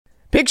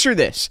Picture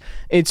this.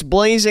 It's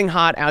blazing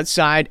hot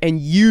outside and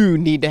you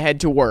need to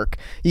head to work.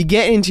 You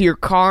get into your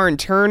car and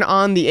turn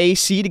on the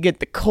AC to get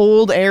the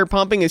cold air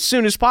pumping as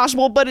soon as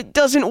possible, but it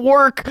doesn't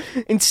work.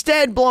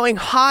 Instead, blowing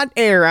hot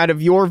air out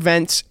of your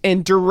vents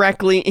and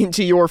directly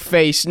into your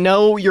face.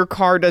 No, your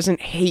car doesn't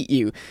hate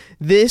you.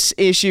 This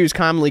issue is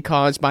commonly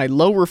caused by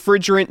low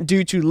refrigerant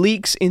due to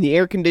leaks in the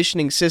air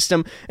conditioning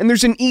system, and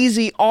there's an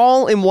easy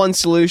all-in-one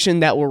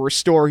solution that will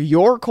restore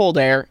your cold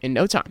air in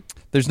no time.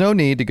 There's no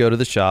need to go to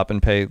the shop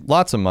and pay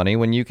lots of money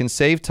when you can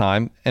save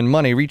time and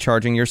money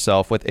recharging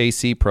yourself with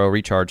AC Pro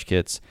Recharge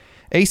Kits.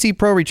 AC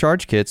Pro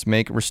Recharge Kits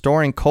make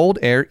restoring cold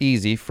air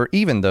easy for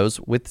even those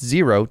with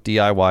zero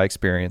DIY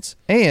experience.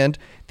 And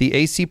the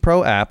AC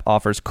Pro app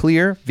offers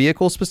clear,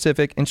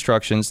 vehicle-specific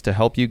instructions to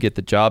help you get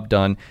the job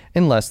done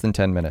in less than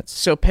 10 minutes.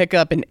 So pick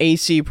up an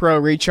AC Pro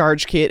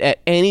Recharge Kit at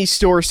any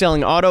store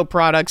selling auto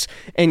products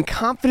and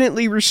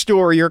confidently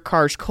restore your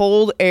car's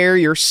cold air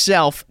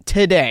yourself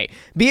today.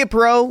 Be a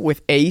pro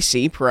with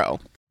AC Pro.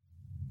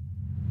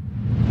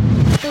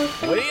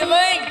 What do you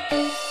think?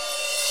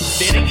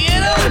 Did he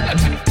get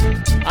him?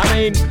 I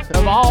mean,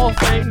 of all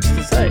things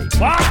to say.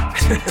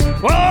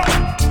 What?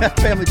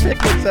 Family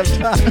picnic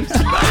sometimes.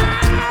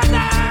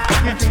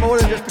 Get you more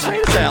than just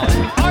potato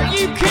salad. Are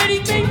you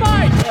kidding me,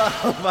 Mike?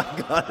 Oh my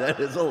God, that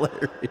is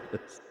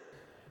hilarious.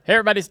 Hey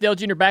everybody, it's Dale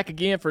Jr. back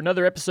again for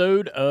another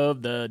episode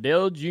of the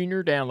Dale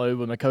Jr. Download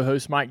with my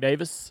co-host Mike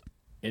Davis.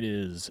 It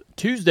is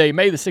Tuesday,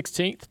 May the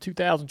 16th,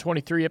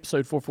 2023,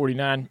 episode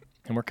 449,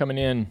 and we're coming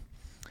in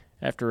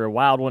after a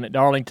wild one at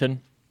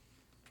Darlington.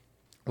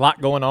 A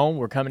lot going on.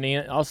 We're coming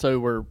in. Also,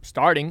 we're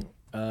starting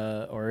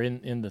or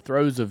in the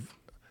throes of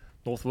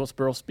North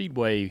Wilkesboro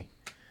Speedway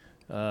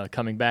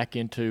coming back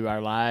into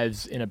our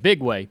lives in a big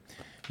way.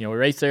 You know, we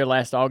raced there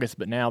last August,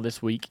 but now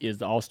this week is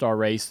the All-Star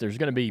race. There's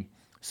going to be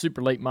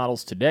super late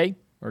models today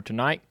or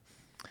tonight.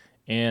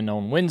 And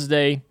on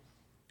Wednesday,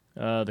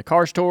 the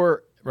Cars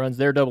Tour runs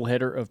their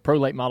doubleheader of pro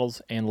late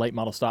models and late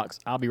model stocks.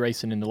 I'll be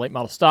racing in the late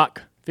model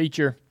stock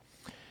feature.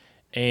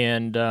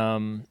 And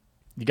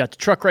you got the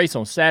truck race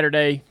on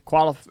Saturday,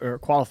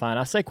 qualifying.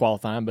 I say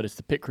qualifying, but it's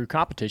the pit crew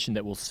competition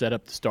that will set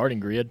up the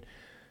starting grid.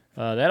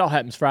 That all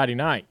happens Friday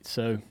night.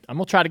 So I'm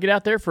going to try to get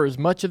out there for as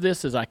much of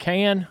this as I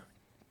can.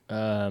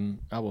 I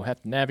will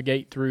have to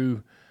navigate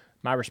through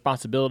my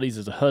responsibilities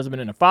as a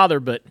husband and a father,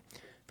 but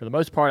for the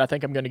most part, I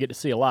think I'm going to get to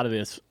see a lot of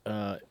this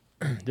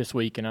this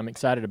week, and I'm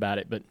excited about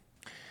it. But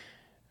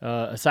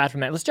aside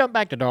from that, let's jump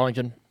back to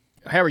Darlington.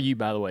 How are you,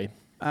 by the way?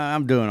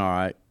 I'm doing all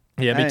right.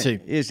 Yeah, me too.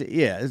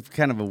 It's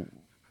kind of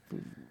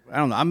I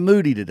don't know. I'm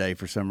moody today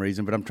for some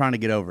reason, but I'm trying to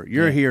get over it.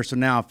 You're here, so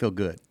now I feel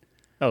good.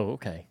 Oh,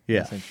 okay. Yeah.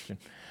 That's interesting.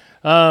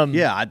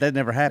 That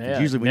never happens. Yeah,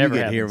 Usually when you get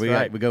happens, here, we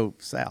right. go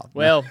south.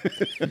 Well,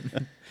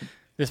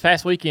 this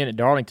past weekend at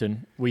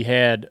Darlington, we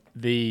had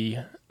the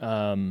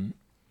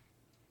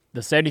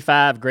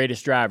 75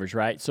 greatest drivers,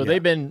 right? So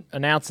they've been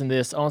announcing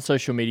this on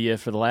social media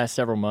for the last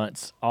several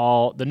months.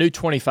 The new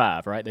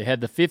 25, right? They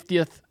had the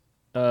 50th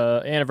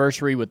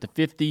anniversary with the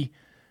 50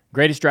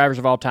 greatest drivers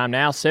of all time.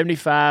 Now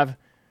 75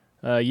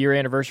 year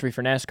anniversary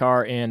for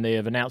NASCAR, and they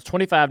have announced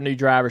 25 new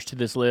drivers to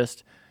this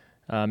list,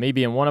 me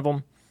being one of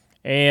them.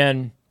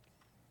 And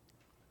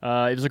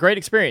it was a great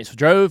experience. We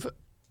drove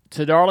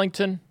to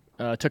Darlington,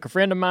 took a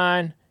friend of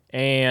mine,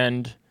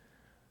 and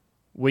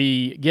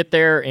we get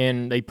there,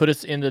 and they put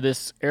us into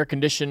this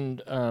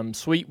air-conditioned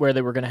suite where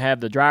they were going to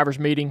have the drivers'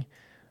 meeting,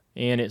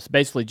 and it's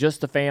basically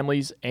just the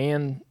families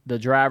and the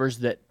drivers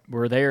that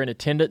were there in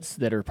attendance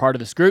that are part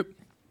of this group.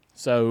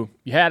 So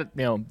you had,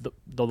 the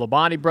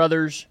Labonte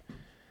brothers,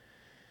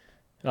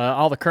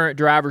 all the current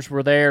drivers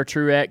were there,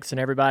 Truex and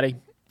everybody,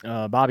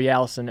 Bobby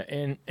Allison.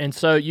 And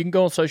so you can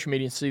go on social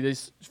media and see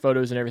these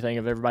photos and everything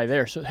of everybody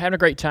there. So having a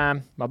great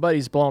time. My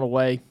buddy's blown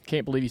away.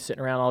 Can't believe he's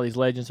sitting around all these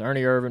legends.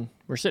 Ernie Irvin.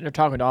 We're sitting there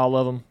talking to all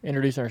of them,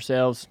 introducing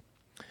ourselves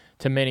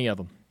to many of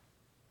them.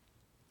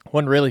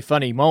 One really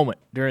funny moment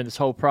during this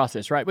whole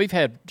process, right? We've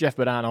had Jeff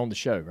Bodine on the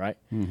show, right?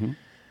 Mm-hmm.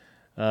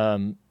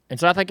 And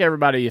so I think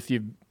everybody, if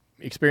you've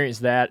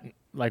experienced that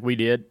like we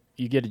did,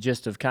 you get a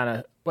gist of kind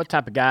of what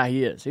type of guy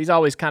he is. He's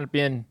always kind of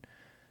been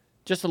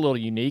just a little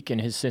unique in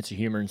his sense of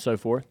humor and so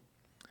forth.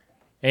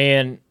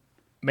 And,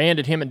 man,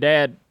 did him and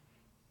Dad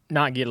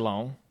not get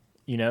along,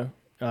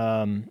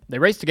 They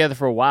raced together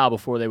for a while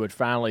before they would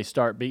finally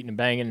start beating and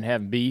banging and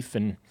having beef.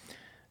 And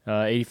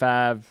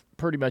 85,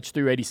 pretty much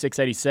through 86,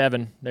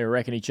 87, they were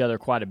wrecking each other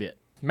quite a bit.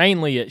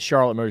 Mainly at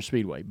Charlotte Motor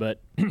Speedway,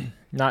 but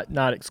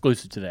not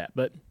exclusive to that.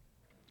 But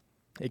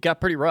it got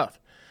pretty rough.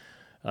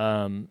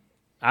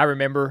 I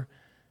remember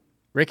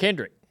Rick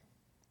Hendrick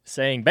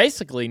saying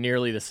basically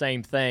nearly the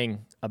same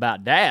thing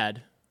about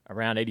Dad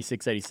around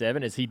 86,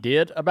 87 as he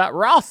did about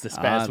Ross this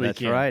past weekend.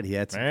 That's right. He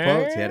had some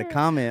quotes. He had a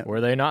comment.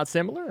 Were they not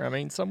similar? I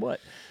mean, somewhat.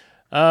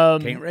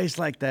 Can't race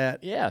like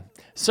that. Yeah.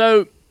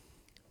 So,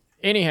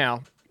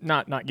 anyhow,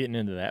 not getting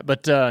into that,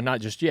 but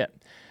not just yet.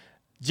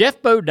 Jeff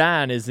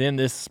Bodine is in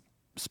this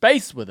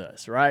space with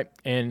us, right?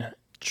 And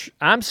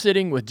I'm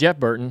sitting with Jeff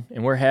Burton,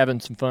 and we're having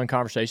some fun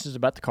conversations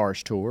about the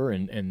Cars Tour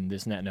and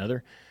this and that and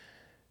other.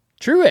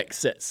 Truex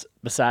sits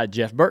beside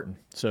Jeff Burton.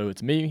 So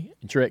it's me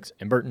and Truex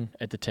and Burton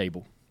at the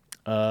table.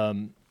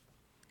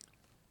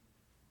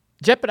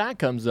 Jeopardy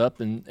comes up,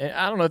 and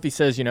I don't know if he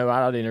says, I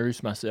ought to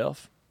introduce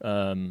myself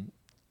to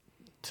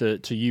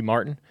you,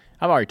 Martin.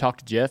 I've already talked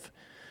to Jeff.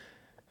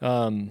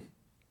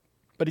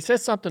 But he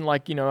says something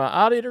like, I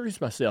ought to introduce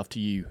myself to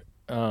you.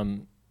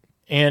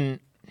 And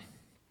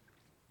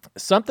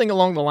something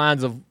along the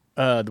lines of,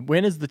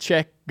 when are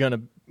you going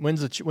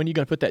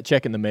to put that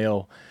check in the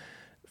mail?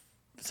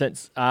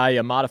 Since I,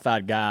 a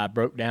modified guy,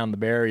 broke down the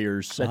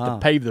barriers to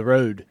pave the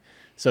road,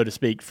 so to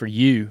speak, for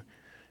you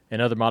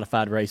and other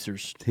modified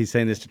racers. He's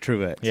saying this to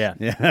Truex. Yeah.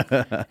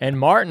 And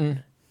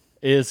Martin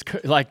is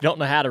don't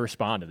know how to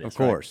respond to this. Of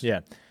course. Right? Yeah.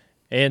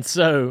 And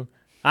so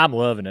I'm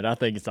loving it. I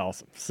think it's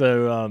awesome.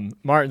 So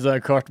Martin's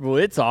uncomfortable.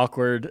 It's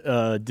awkward.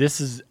 This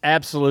is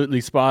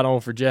absolutely spot on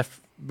for Jeff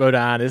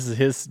Bodine. This is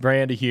his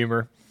brand of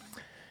humor.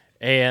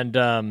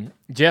 And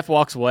Jeff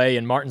walks away,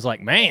 and Martin's like,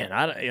 "Man,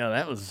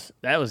 that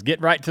was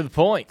getting right to the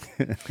point."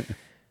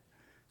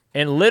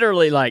 And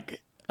literally, less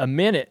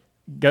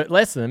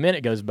than a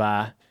minute goes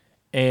by,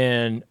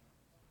 and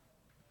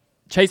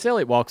Chase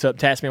Elliott walks up,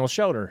 taps me on the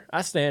shoulder.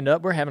 I stand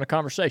up. We're having a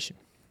conversation,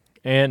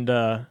 and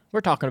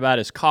we're talking about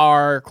his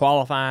car,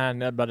 qualifying,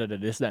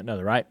 this, that, and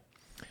other. Right?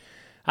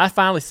 I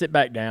finally sit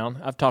back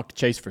down. I've talked to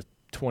Chase for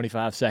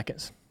 25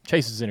 seconds.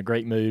 Chase is in a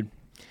great mood,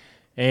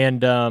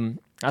 and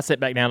I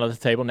sit back down at the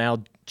table.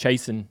 Now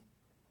Chase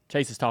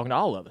is talking to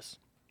all of us.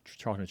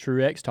 Talking to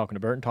Truex, talking to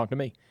Burton, talking to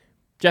me.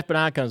 Jeff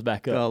Benign comes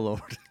back up. Oh,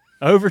 Lord.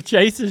 Over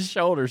Chase's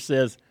shoulder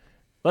says,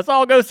 "Let's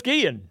all go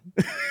skiing."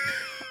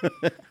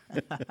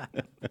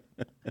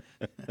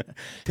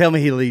 Tell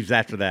me he leaves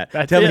after that.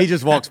 That's Tell me it. he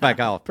just walks back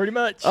off. Pretty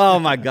much. Oh,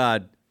 my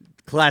God.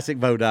 Classic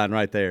Bodine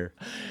right there.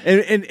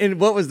 And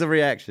what was the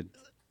reaction?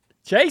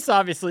 Chase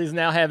obviously is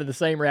now having the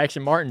same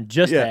reaction Martin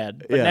just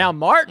had. But yeah. now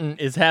Martin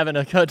is having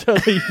a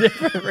totally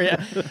different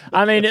reaction.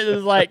 I mean, it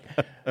was like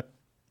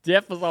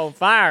Jeff was on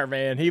fire,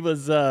 man. He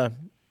was that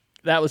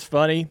was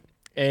funny.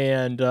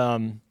 And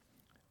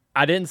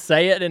I didn't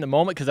say it in the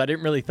moment because I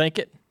didn't really think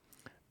it.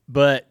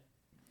 But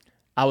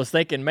I was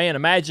thinking, man,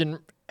 imagine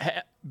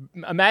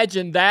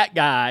that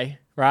guy,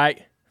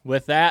 right,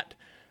 with that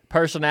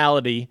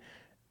personality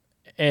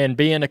and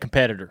being a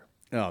competitor.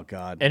 Oh,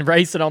 God. And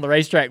racing on the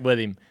racetrack with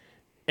him.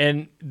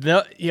 And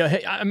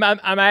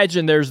I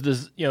imagine there's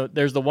this,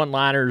 there's the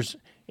one-liners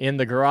in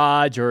the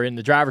garage or in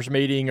the driver's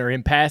meeting or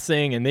in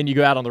passing, and then you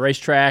go out on the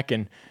racetrack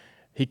and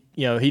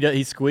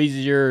he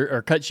squeezes you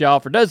or cuts you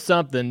off or does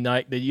something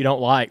like that you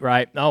don't like,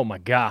 right? Oh my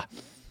God!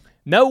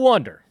 No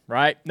wonder,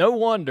 right? No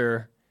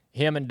wonder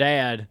him and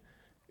Dad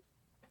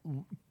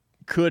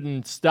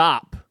couldn't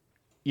stop.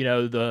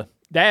 The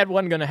Dad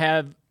wasn't going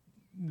to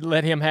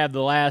let him have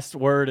the last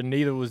word, and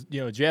neither was,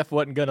 Jeff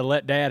wasn't going to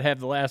let Dad have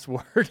the last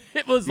word.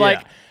 It was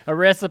like a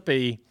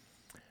recipe.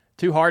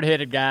 Two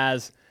hard-headed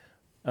guys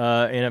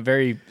in a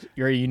very,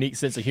 very unique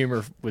sense of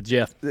humor with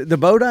Jeff. The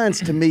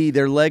Bodines, to me,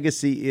 their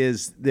legacy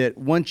is that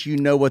once you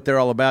know what they're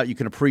all about, you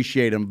can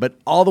appreciate them. But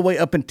all the way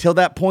up until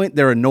that point,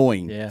 they're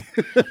annoying. Yeah.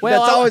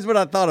 Well, that's always what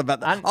I thought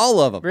about all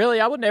of them.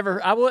 Really, I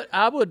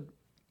would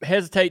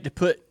hesitate to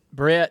put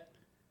Brett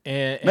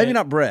and maybe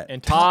not Brett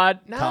and Todd.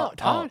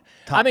 Todd.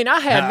 I mean, I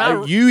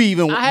had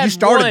you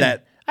started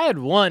that. I had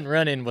one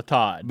run-in with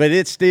Todd, but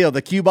it's still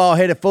the cue ball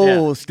headed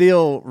fool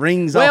still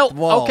rings off the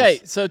walls.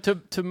 Okay, so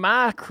to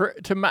my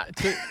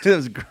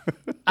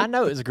I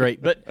know it was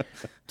great, but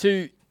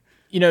to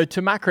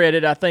my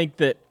credit, I think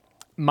that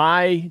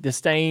my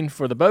disdain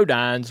for the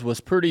Bodines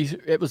was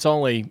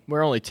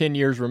we're only 10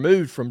 years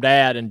removed from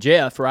Dad and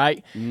Jeff,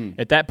 right?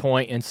 At that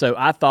point, and so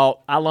I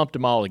thought I lumped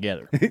them all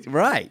together.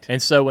 Right.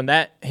 And so when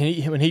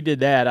he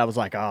did that, I was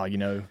like, oh,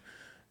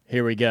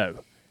 here we go.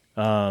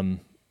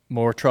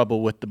 More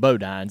trouble with the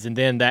Bodines. And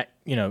then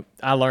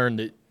I learned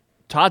that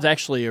Todd's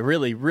actually a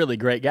really, really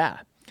great guy.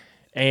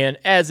 And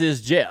as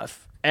is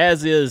Jeff,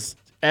 as is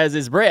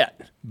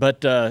Brett.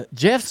 But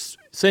Jeff's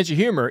sense of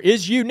humor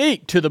is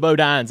unique to the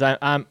Bodines,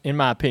 I'm in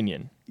my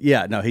opinion.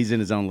 Yeah, no, he's in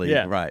his own league.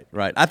 Yeah.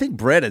 Right. I think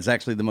Brett is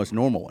actually the most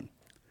normal one.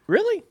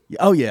 Really?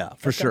 Oh, yeah,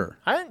 for sure.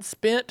 I hadn't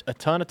spent a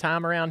ton of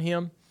time around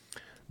him,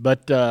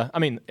 but,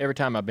 every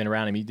time I've been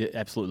around him, he did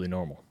absolutely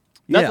normal.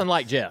 Nothing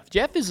like Jeff.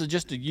 Jeff is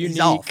just a unique... He's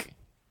off.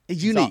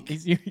 He's unique.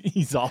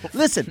 He's off.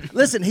 Listen.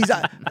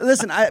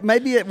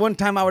 Maybe at one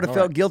time I would have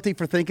felt guilty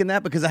for thinking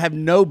that because I have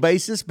no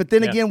basis. But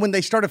then again, when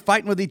they started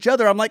fighting with each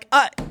other, I'm like,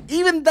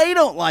 even they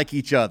don't like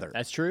each other.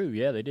 That's true.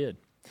 Yeah, they did.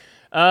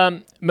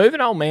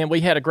 Moving on, man. We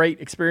had a great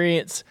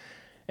experience,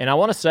 and I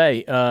want to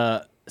say,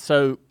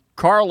 so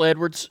Carl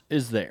Edwards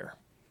is there,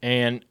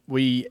 and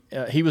he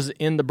was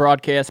in the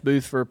broadcast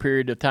booth for a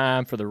period of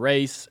time for the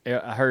race.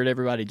 I heard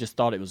everybody just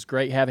thought it was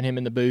great having him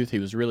in the booth. He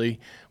was really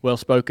well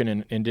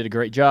spoken and did a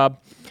great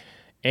job.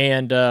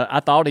 And I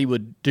thought he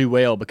would do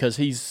well because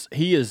he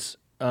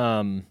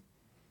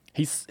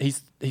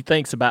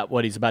thinks about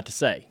what he's about to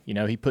say.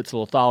 He puts a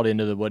little thought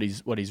into what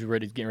he's getting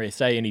ready to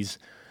say, and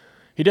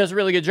he does a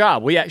really good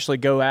job. We actually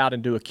go out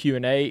and do a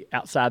Q&A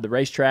outside the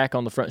racetrack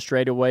on the front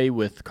straightaway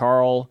with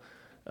Carl,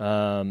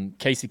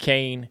 Casey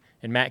Kane,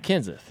 and Matt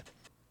Kenseth.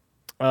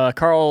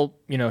 Carl,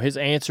 his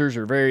answers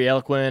are very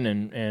eloquent,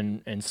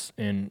 and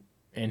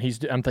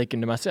he's. I'm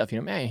thinking to myself,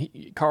 man,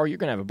 Carl, you're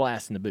gonna have a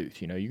blast in the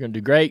booth. You're gonna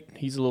do great.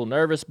 He's a little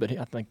nervous, but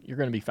I think you're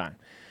gonna be fine.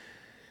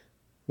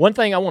 One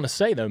thing I want to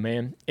say though,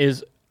 man,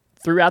 is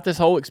throughout this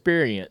whole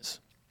experience,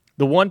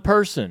 the one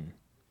person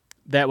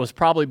that was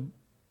probably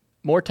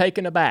more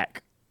taken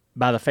aback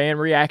by the fan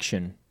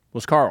reaction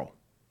was Carl.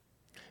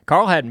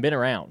 Carl hadn't been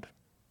around,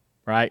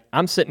 right?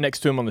 I'm sitting next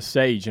to him on the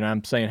stage, and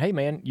I'm saying, hey,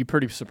 man, you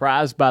pretty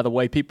surprised by the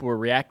way people were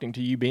reacting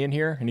to you being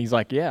here? And he's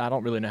like, yeah, I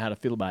don't really know how to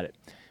feel about it.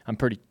 I'm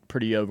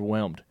pretty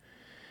overwhelmed.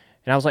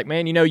 And I was like,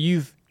 man,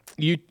 you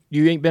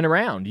ain't been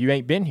around. You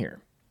ain't been here.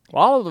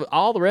 Well,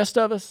 all the rest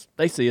of us,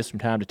 they see us from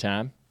time to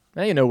time.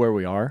 They know where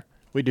we are.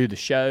 We do the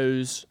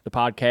shows, the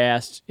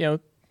podcasts.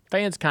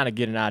 Fans kind of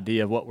get an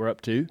idea of what we're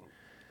up to.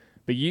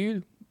 But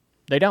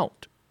they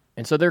don't.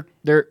 And so the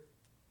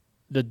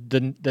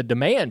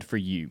demand for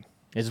you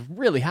is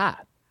really high.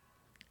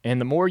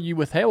 And the more you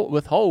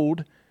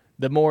withhold,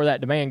 the more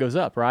that demand goes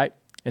up, right?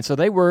 And so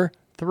they were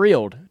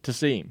thrilled to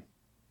see him.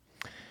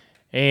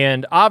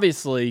 And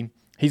obviously,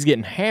 he's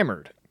getting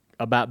hammered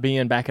about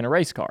being back in a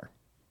race car.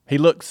 He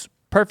looks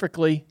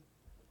perfectly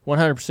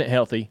 100%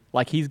 healthy,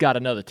 like he's got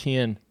another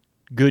 10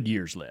 good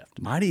years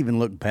left. Might even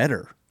look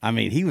better. I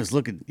mean, he was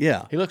looking,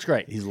 yeah. He looks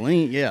great. He's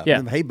lean, yeah.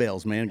 Them hay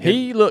bales, man.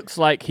 He looks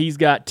like he's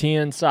got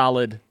 10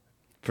 solid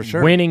for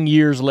sure winning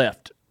years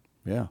left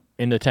yeah.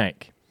 in the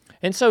tank.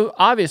 And so,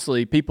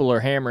 obviously, people are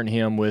hammering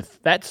him with,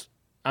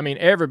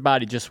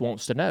 everybody just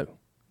wants to know,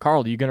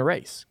 Carl, are you going to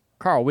race?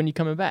 Carl, when are you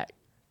coming back?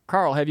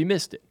 Carl, have you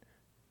missed it?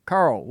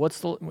 Carl,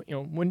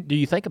 when do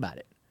you think about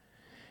it?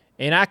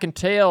 And I can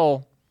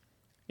tell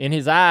in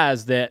his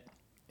eyes that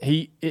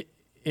it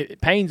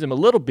pains him a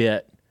little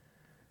bit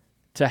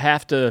to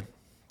have to,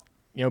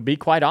 be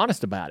quite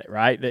honest about it,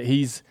 right? That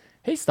he's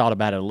thought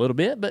about it a little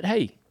bit, but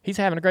hey, he's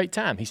having a great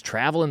time. He's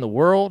traveling the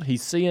world.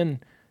 He's seeing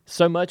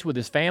so much with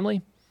his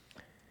family.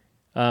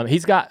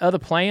 He's got other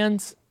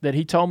plans that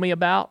he told me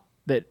about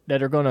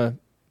that are going to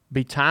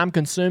be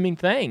time-consuming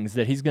things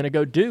that he's going to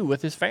go do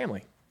with his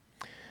family.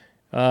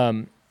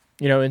 And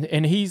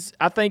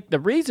I think the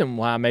reason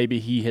why maybe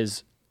he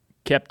has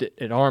kept it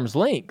at arm's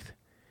length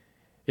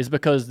is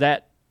because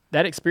that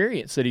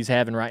experience that he's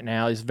having right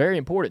now is very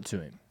important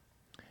to him.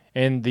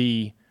 And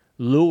the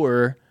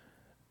lure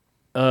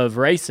of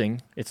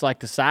racing, it's like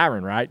the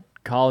siren, right?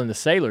 Calling the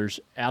sailors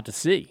out to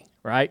sea,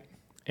 right?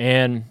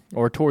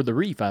 Or toward the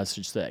reef, I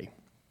should say.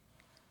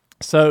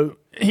 So,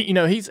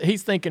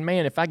 he's thinking,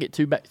 man, if I get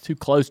too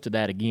close to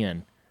that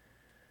again,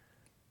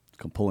 it's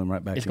gonna pull him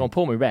right back. It's gonna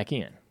pull me back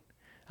in.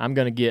 I'm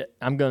gonna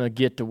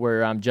get to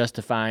where I'm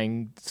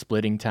justifying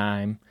splitting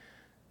time,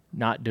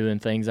 not doing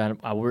things I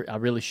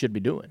really should be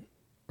doing,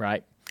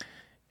 right?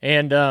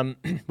 And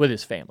with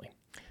his family.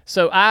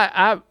 So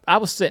I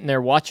was sitting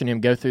there watching him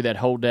go through that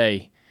whole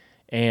day,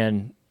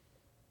 and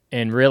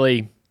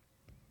really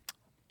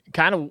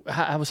kind of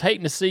I was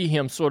hating to see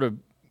him sort of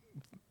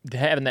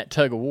having that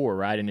tug of war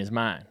right in his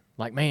mind.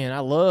 Like, man, I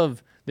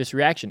love this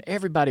reaction.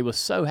 Everybody was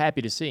so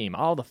happy to see him.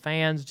 All the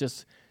fans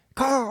just,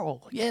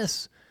 Carl,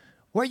 yes,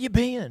 where you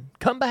been?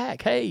 Come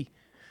back, hey.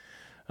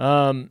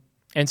 And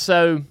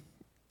so,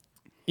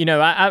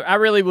 I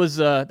really was.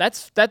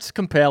 That's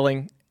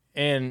compelling,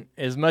 and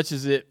as much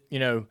as it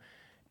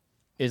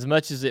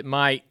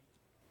might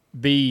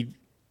be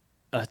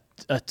a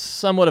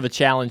somewhat of a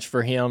challenge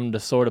for him to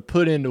sort of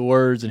put into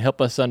words and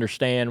help us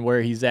understand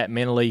where he's at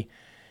mentally,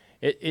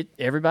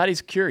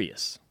 everybody's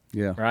curious.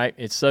 Yeah. Right?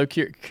 It's so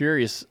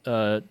curious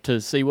to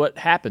see what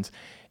happens.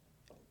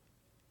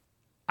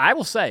 I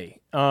will say,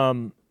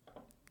 to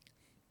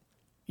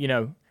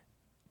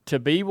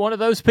be one of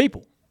those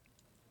people,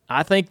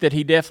 I think that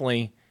he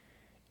definitely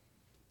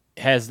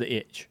has the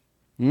itch.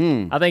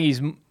 I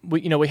think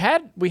we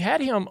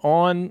had him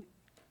on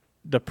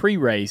the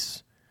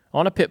pre-race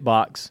on a pit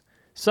box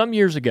some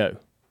years ago,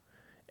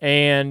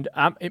 and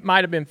it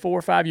might have been 4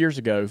 or 5 years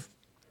ago,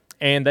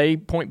 and they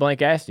point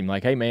blank asked him,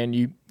 like, hey man,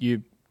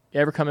 you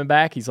ever coming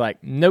back? He's like,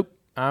 nope,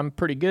 I'm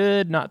pretty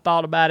good, not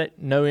thought about it,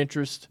 no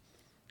interest.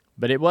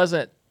 But he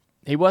wasn't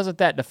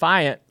that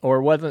defiant,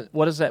 or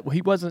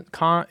he wasn't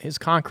his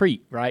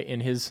concrete, right,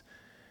 in his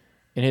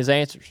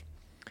answers.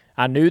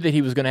 I knew that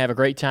he was going to have a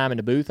great time in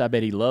the booth. I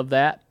bet he loved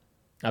that.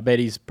 I bet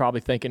he's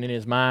probably thinking in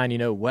his mind,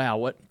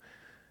 wow,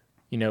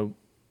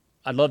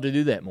 I'd love to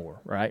do that more,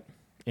 right?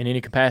 In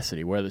any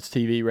capacity, whether it's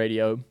TV,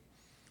 radio.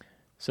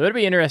 So it'll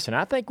be interesting.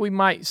 I think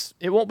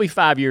it won't be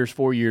 5 years,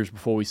 4 years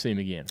before we see him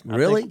again.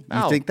 Really?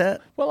 You think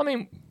that? Well,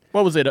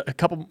 what was it?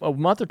 A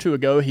month or two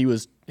ago, he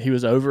was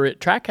over at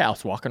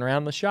Trackhouse walking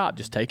around the shop,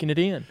 just taking it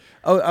in.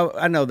 Oh,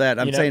 I know that.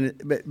 I'm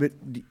saying, but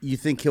you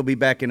think he'll be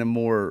back in a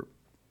more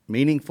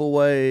meaningful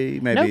way?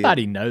 Maybe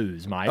nobody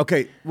knows, Mike.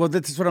 Okay, well,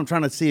 this is what I'm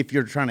trying to see if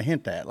you're trying to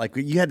hint at. Like,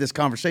 you had this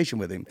conversation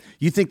with him.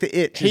 You think the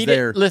itch is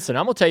there? Listen,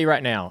 I'm gonna tell you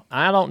right now.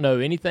 I don't know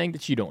anything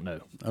that you don't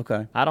know.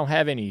 Okay. I don't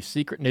have any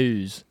secret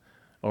news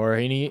or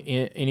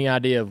any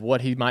idea of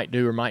what he might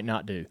do or might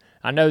not do.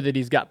 I know that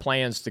he's got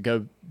plans to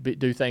go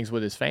do things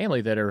with his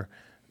family that are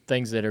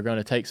things that are going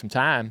to take some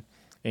time.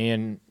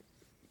 and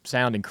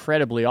sound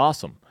incredibly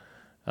awesome.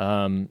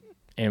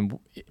 And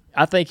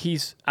I think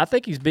he's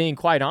being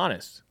quite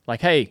honest.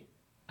 Like, hey,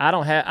 I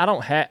don't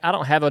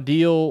have a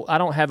deal. I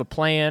don't have a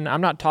plan.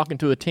 I'm not talking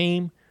to a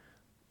team,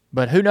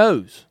 but who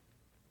knows?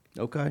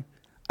 Okay.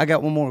 I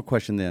got one more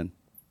question then.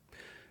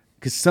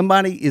 Because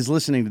somebody is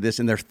listening to this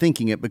and they're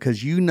thinking it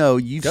because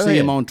you've seen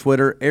him on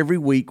Twitter every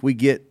week. We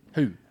get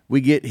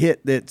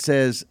hit that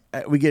says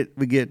we get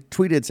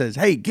tweeted says,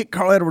 "Hey, get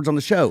Carl Edwards on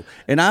the show."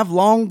 And I've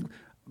long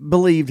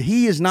believed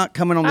he is not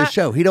coming on this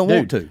show. He don't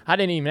want to. I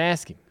didn't even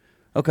ask him.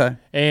 Okay.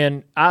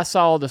 And I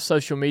saw the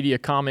social media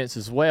comments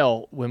as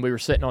well when we were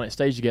sitting on that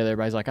stage together.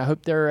 Everybody's like, "I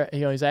hope they're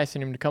he's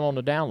asking him to come on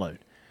the download."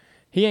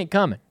 He ain't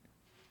coming.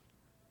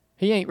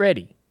 He ain't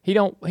ready. He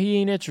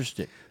ain't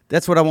interested.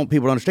 That's what I want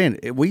people to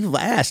understand. We've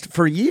asked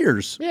for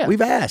years. Yeah.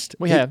 We've asked.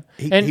 We have.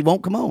 He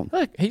won't come on.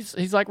 Look,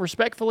 he's like,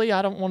 respectfully,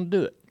 I don't want to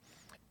do it.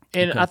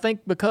 And I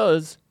think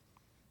because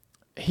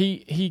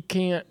he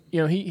can't,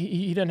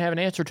 he doesn't have an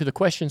answer to the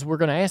questions we're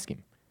going to ask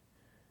him.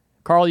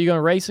 Carl, you going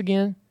to race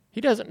again?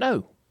 He doesn't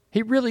know.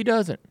 He really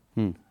doesn't.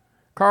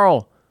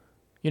 Carl,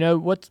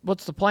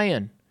 what's the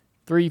plan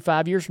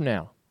 3-5 years from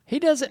now? He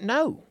doesn't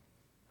know.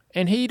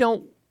 And he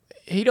don't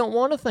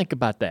want to think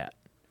about that.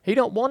 He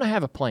don't want to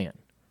have a plan.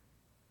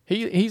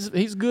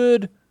 He's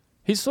good.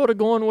 He's sort of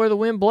going where the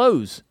wind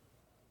blows,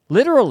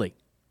 literally.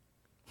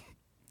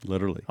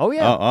 Literally. Oh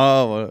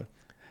yeah.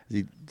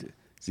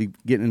 Is he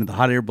getting into the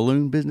hot air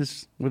balloon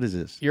business? What is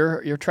this?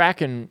 You're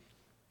tracking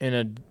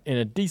in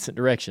a decent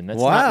direction. That's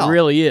Wow. not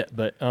really it,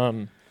 but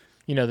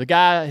the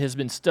guy has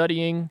been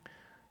studying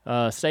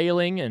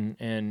sailing and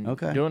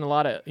doing a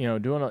lot of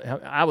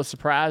I was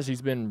surprised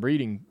he's been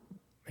reading.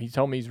 He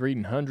told me he's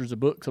reading hundreds of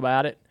books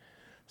about it.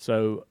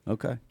 So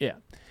yeah.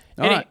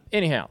 All right.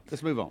 Anyhow,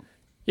 let's move on.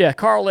 Yeah,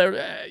 Carl.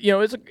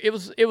 It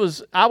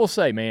was. I will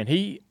say, man,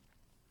 he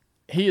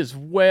is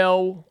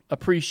well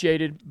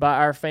appreciated by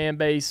our fan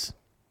base.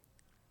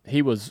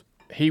 He was.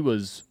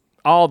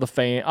 All the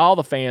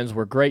fans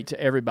were great to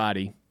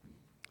everybody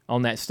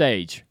on that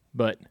stage,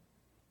 but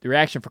the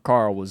reaction for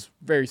Carl was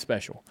very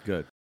special.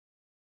 Good.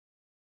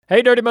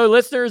 Hey, Dirty Mo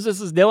listeners,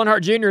 this is Dylan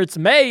Hart Jr. It's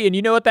May, and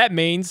you know what that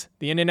means.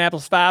 The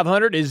Indianapolis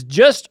 500 is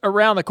just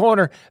around the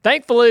corner.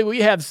 Thankfully,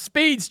 we have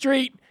Speed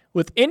Street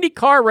with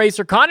IndyCar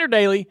racer Connor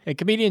Daly and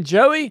comedian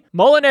Joey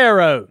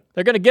Molinaro.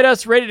 They're going to get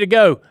us ready to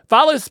go.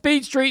 Follow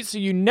Speed Street so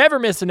you never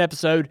miss an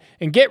episode,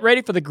 and get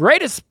ready for the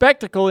greatest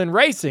spectacle in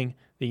racing,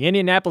 the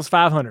Indianapolis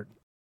 500.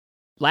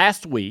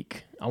 Last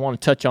week, I want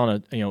to touch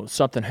on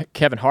something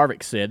Kevin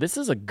Harvick said. This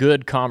is a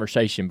good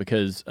conversation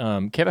because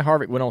Kevin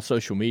Harvick went on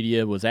social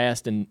media, was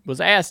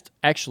asked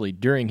actually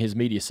during his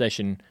media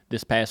session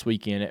this past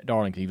weekend at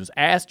Darlington. He was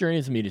asked during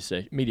his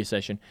media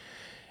session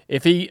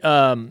if he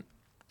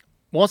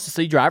wants to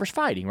see drivers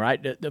fighting,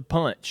 right? The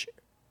punch,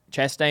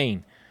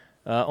 Chastain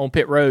on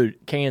pit road,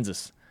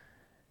 Kansas.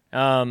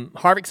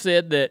 Harvick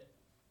said that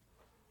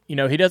he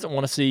doesn't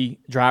want to see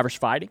drivers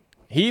fighting.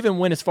 He even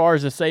went as far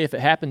as to say if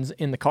it happens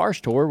in the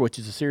Cars Tour, which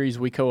is a series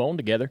we co-own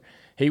together,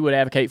 he would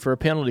advocate for a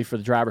penalty for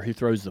the driver who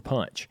throws the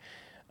punch.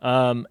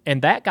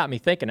 And that got me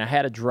thinking. I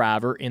had a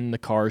driver in the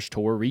Cars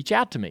Tour reach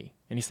out to me,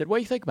 and he said, "What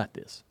do you think about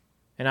this?"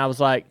 And I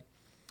was like,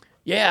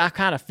 "Yeah, I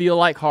kind of feel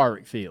like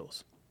Harvick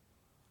feels.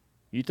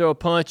 You throw a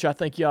punch, I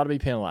think you ought to be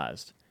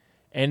penalized."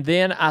 And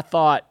then I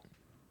thought,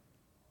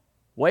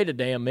 wait a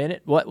damn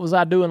minute. What was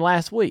I doing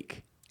last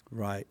week?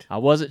 Right. I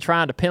wasn't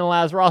trying to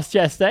penalize Ross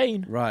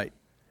Chastain. Right.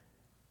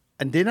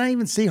 And didn't I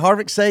even see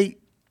Harvick say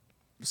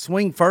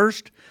swing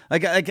first?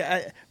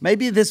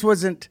 Maybe this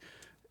wasn't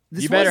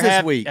this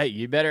week. Hey,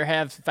 you better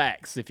have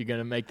facts if you're going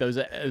to make those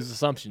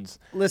assumptions.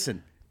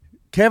 Listen,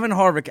 Kevin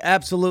Harvick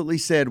absolutely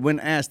said when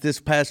asked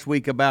this past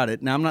week about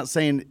it. Now, I'm not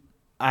saying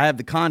I have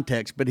the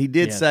context, but he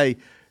did say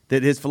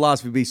that his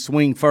philosophy would be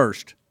swing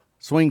first.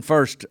 Swing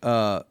first.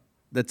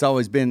 That's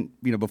always been,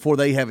 before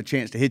they have a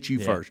chance to hit you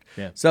first.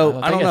 Yeah. So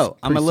I don't know.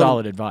 I'm a little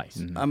solid advice.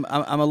 Mm-hmm.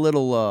 I'm a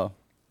little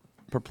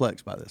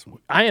perplexed by this one.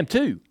 I am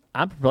too.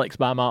 I'm perplexed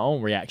by my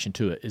own reaction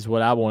to it. Is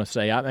what I want to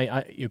say.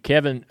 I mean,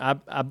 Kevin.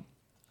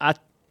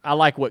 I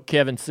like what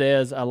Kevin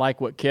says. I like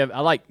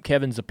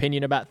Kevin's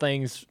opinion about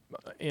things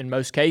in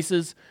most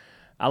cases.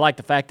 I like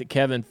the fact that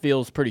Kevin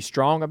feels pretty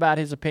strong about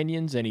his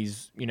opinions and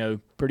he's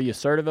pretty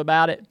assertive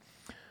about it.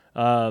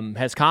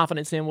 Has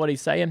confidence in what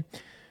he's saying.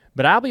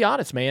 But I'll be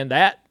honest, man,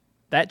 that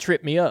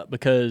tripped me up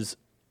because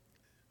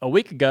a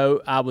week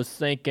ago I was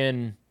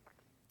thinking,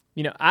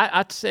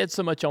 I said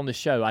so much on this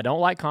show. I don't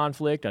like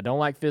conflict. I don't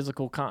like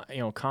physical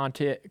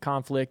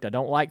conflict. I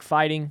don't like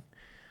fighting.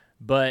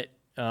 But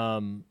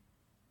I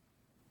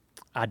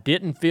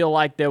didn't feel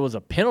like there was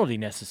a penalty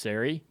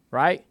necessary,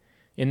 right?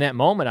 In that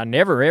moment, I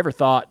never ever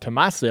thought to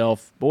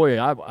myself, boy,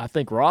 I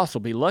think Ross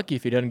will be lucky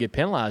if he doesn't get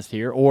penalized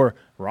here, or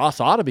Ross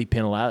ought to be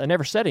penalized. I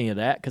never said any of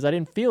that because I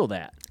didn't feel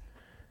that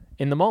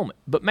in the moment.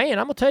 But, man,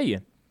 I'm going to tell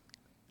you,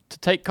 to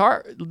take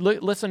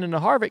listening to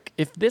Harvick,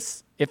 if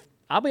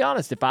I'll be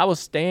honest, if I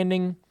was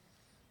in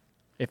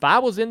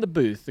the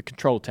booth, the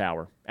control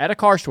tower, at a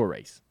Cars Tour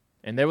race,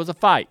 and there was a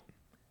fight,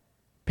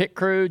 pit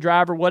crew,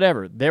 driver,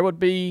 whatever, there would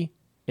be,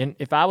 And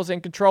if I was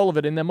in control of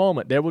it in the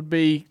moment, there would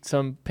be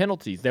some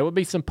penalties. There would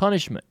be some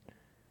punishment.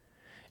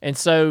 And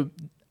so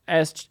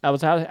as I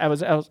was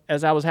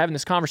having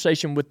this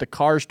conversation with the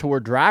Cars Tour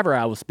driver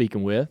I was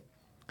speaking with,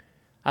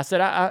 I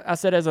said,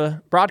 as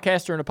a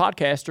broadcaster and a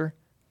podcaster,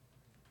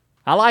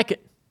 I like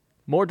it.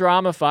 More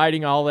drama,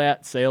 fighting, all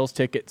that, sales,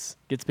 tickets,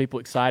 gets people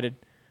excited.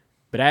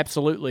 But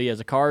absolutely, as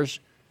a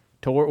Cars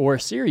Tour or a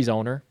series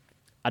owner,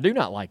 I do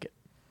not like it.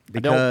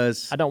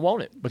 Because I don't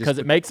want it because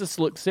it makes us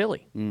look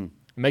silly. It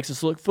makes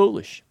us look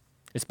foolish,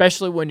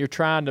 especially when you're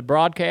trying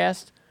to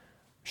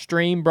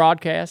stream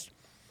broadcast.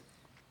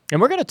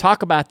 And we're going to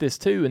talk about this,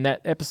 too, in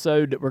that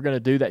episode that we're going to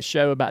do, that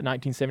show about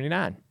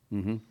 1979.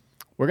 Mm-hmm.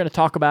 We're going to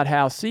talk about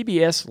how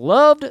CBS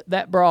loved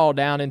that brawl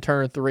down in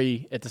Turn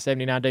 3 at the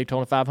 79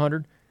 Daytona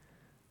 500,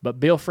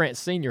 but Bill France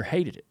Sr.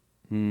 hated it.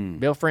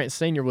 Bill France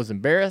Sr. was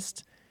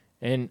embarrassed,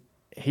 and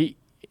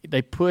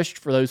they pushed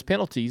for those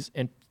penalties,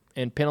 and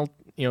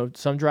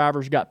some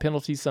drivers got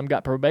penalties, some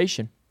got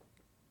probation.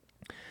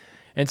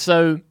 And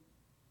so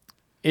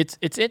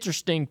it's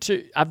interesting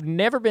too. I've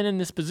never been in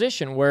this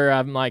position where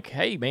I'm like,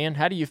 hey man,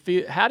 how do you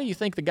feel? How do you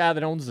think the guy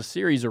that owns the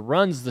series or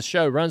runs the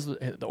show, runs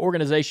the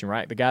organization,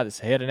 right? The guy that's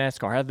head of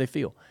NASCAR, how do they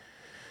feel?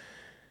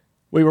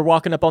 We were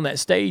walking up on that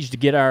stage to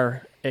get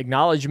our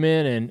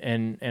acknowledgement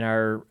and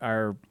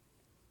our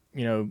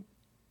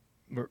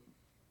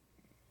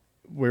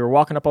we were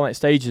walking up on that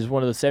stage as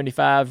one of the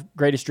 75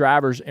 greatest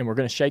drivers, and we're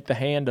going to shake the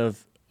hand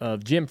of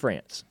Jim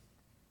France.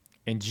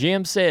 And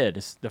Jim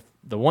said,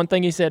 the one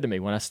thing he said to me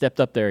when I stepped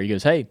up there, he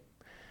goes, hey,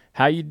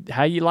 how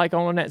you like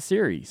owning that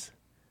series?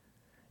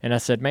 And I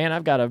said, man,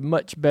 I've got a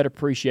much better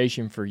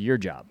appreciation for your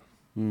job.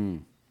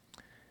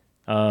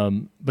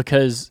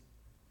 Because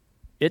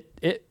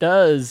it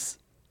does,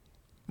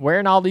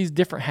 wearing all these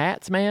different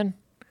hats, man,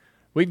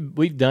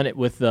 we've done it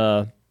with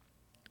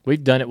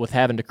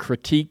having to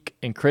critique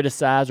and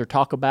criticize or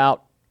talk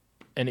about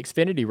an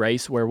Xfinity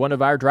race where one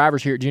of our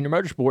drivers here at Junior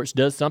Motorsports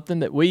does something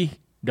that we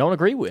don't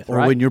agree with, or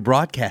right? when you're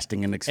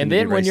broadcasting an Xfinity and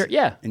then when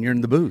race, and you're in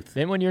the booth.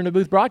 Then when you're in the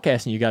booth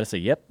broadcasting, you got to say,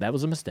 "Yep, that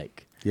was a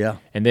mistake." Yeah.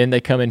 And then they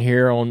come in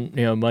here on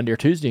Monday or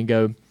Tuesday and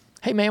go,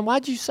 "Hey man,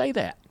 why'd you say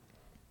that?"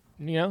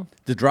 The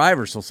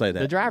drivers will say that.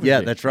 The drivers,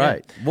 yeah, do. that's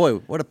right. Yeah. Boy,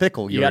 what a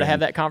pickle you got to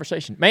have that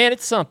conversation, man.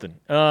 It's something.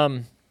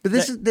 But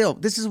this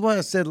is what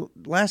I said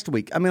last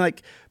week. I mean,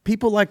 like,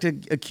 people like to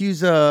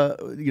accuse,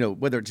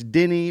 whether it's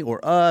Denny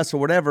or us or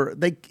whatever,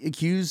 they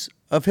accuse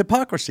of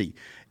hypocrisy.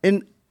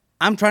 And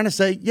I'm trying to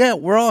say, yeah,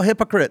 we're all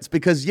hypocrites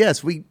because,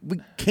 yes, we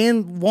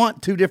can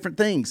want two different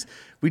things.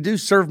 We do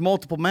serve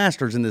multiple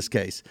masters in this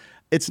case.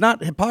 It's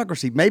not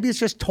hypocrisy. Maybe it's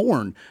just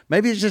torn.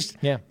 Maybe it's just,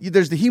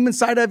 there's the human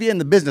side of you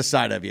and the business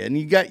side of you. And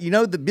you got,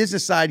 the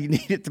business side, you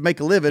need it to make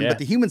a living, but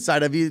the human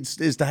side of you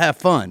is to have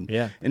fun.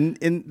 Yeah.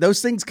 And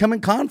those things come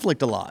in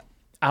conflict a lot.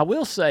 I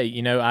will say,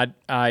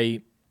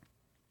 I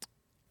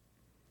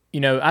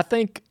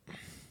think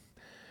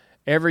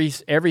every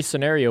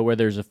scenario where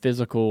there's a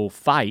physical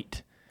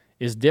fight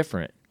is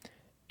different,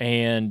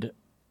 and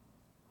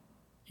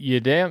you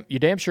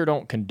damn sure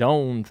don't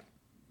condone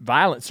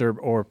violence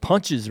or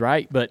punches,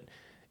 right? But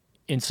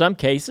in some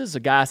cases,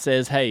 a guy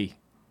says, "Hey,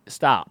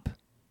 stop."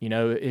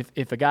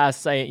 If a guy's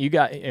saying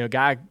a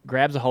guy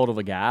grabs a hold of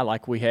a guy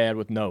like we had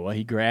with Noah,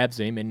 he grabs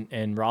him,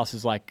 and Ross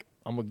is like,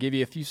 I'm going to give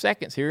you a few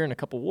seconds here and a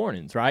couple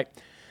warnings, right?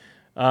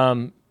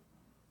 That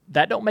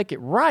don't make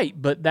it right,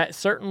 but that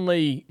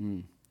certainly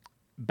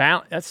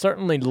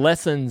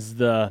lessens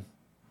that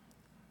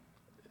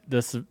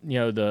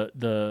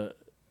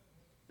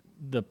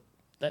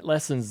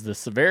lessens the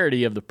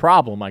severity of the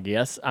problem, I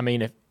guess. I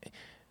mean, if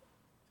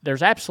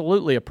there's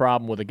absolutely a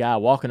problem with a guy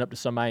walking up to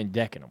somebody and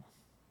decking them,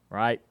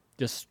 right?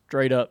 Just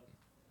straight up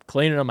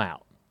cleaning them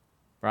out,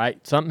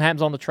 right? Something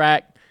happens on the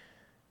track,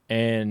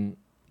 and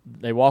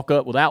they walk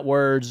up without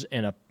words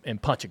and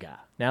punch a guy.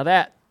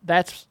 Now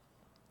that's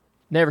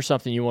never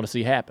something you want to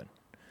see happen.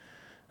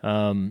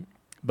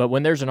 But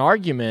when there's an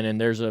argument and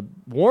there's a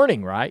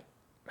warning, right?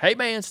 Hey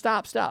man,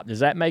 stop! Does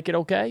that make it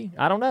okay?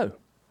 I don't know.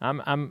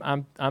 I'm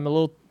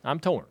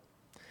torn.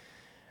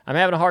 I'm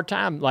having a hard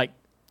time. Like,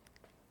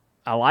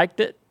 I liked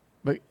it,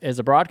 but as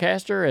a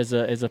broadcaster, as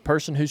a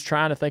person who's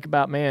trying to think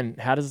about, man,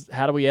 how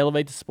do we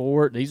elevate the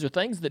sport? These are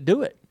things that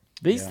do it.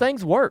 These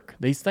things work.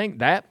 These things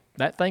that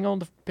thing on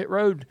the pit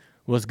road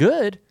was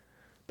good,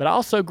 but I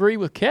also agree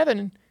with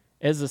Kevin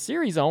as a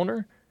series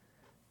owner.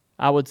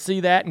 I would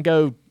see that and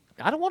go,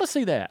 I don't want to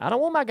see that. I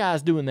don't want my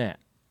guys doing that.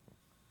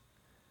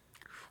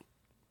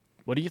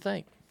 What do you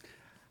think?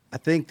 I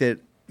think that,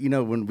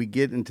 when we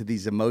get into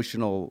these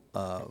emotional,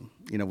 where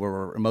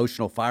we're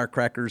emotional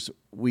firecrackers,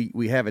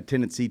 we have a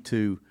tendency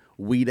to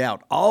weed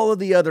out all of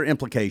the other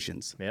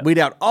implications, weed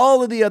out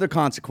all of the other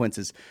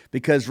consequences,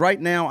 because right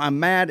now I'm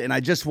mad and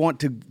I just want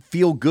to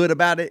feel good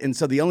about it. And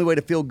so the only way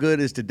to feel good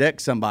is to deck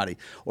somebody.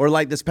 Or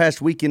like this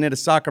past weekend at a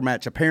soccer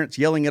match, a parent's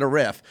yelling at a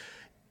ref.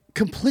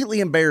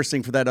 Completely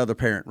embarrassing for that other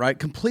parent, right?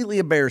 Completely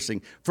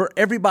embarrassing for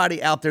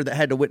everybody out there that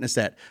had to witness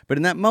that. But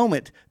in that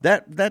moment,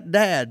 that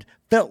dad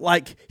felt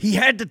like he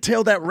had to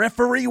tell that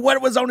referee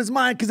what was on his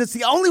mind because it's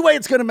the only way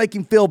it's going to make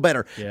him feel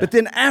better. Yeah. But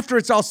then after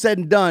it's all said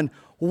and done,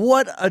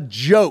 what a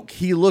joke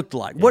he looked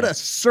like. What a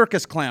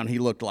circus clown he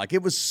looked like.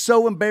 It was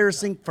so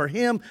embarrassing for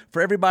him, for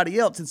everybody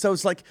else. And so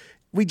it's like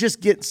we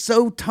just get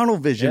so tunnel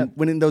vision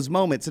when in those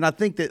moments. And I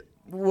think that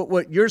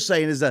what you're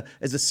saying is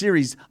as a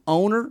series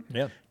owner,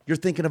 you're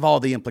thinking of all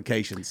the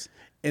implications.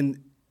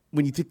 And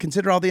when you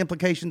consider all the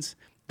implications,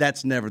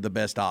 that's never the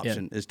best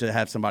option, is to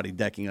have somebody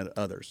decking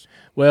others.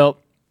 Well,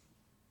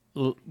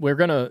 we're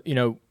going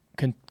to,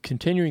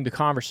 continuing the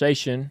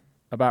conversation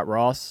about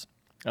Ross.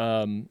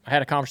 I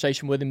had a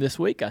conversation with him this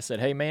week. I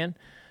said, "Hey, man,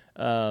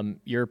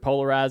 you're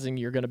polarizing.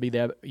 You're going to be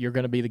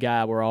the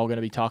guy we're all going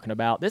to be talking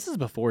about." This is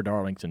before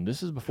Darlington.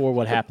 This is before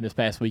what happened this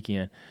past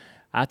weekend.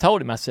 I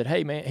told him, I said,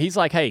 "Hey, man," he's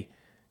like, "Hey,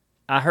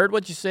 I heard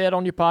what you said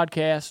on your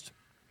podcast,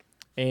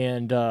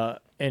 and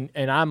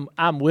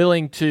I'm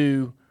willing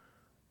to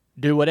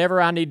do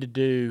whatever I need to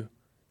do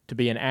to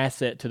be an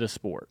asset to the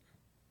sport."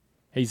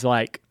 He's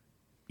like,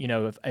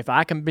 if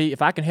I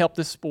can help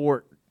this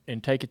sport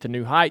and take it to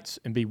new heights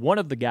and be one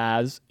of the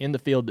guys in the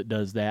field that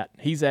does that,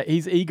 he's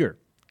eager.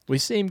 We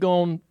see him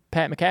go on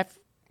Pat McAfee.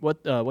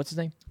 What's his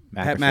name?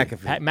 Pat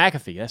McAfee. Pat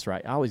McAfee. That's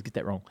right. I always get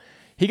that wrong.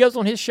 He goes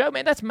on his show,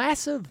 man. That's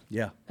massive.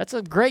 Yeah. That's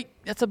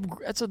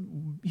a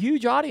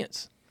huge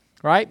audience,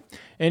 right?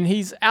 And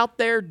he's out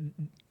there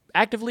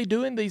actively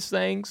doing these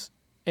things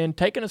and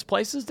taking us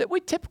places that we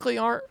typically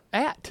aren't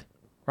at,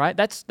 right?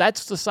 That's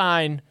the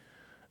sign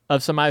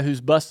of somebody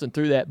who's busting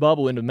through that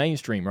bubble into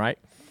mainstream, right?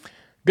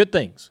 Good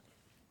things.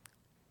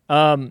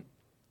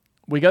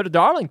 We go to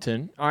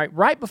Darlington. All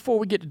right before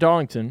we get to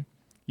Darlington,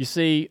 you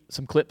see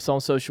some clips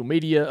on social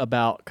media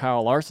about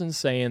Kyle Larson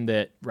saying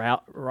that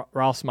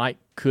Ross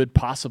could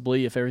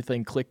possibly, if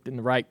everything clicked in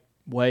the right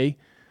way,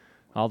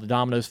 all the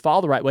dominoes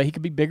fall the right way, he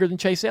could be bigger than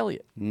Chase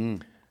Elliott.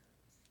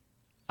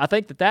 I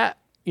think that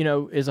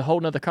is a whole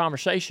nother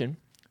conversation,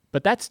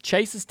 but that's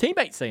Chase's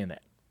teammate saying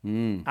that.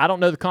 I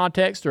don't know the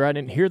context, or I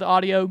didn't hear the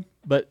audio,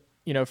 but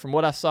from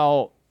what I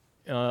saw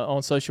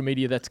on social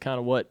media, that's kind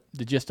of what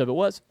the gist of it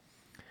was.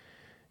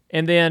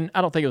 And then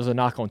I don't think it was a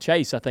knock on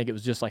Chase. I think it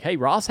was just like, hey,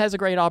 Ross has a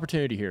great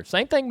opportunity here.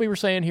 Same thing we were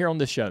saying here on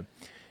this show.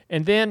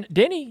 And then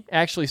Denny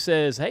actually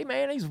says, hey,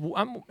 man,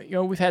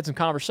 we've had some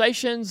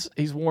conversations.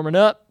 He's warming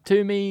up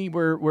to me.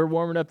 We're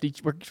warming up.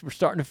 We're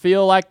starting to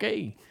feel like,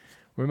 hey,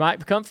 we might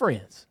become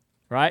friends,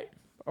 right?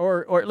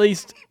 Or at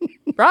least,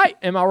 right?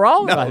 Am I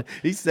wrong? No,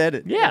 he said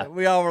it. Yeah.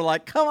 We all were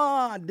like, come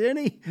on,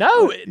 Denny.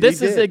 No,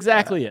 this is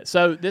exactly it.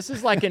 So this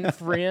is like in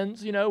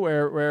Friends,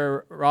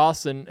 where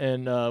Ross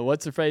and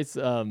what's her face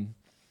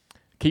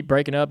keep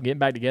breaking up, getting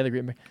back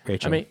together.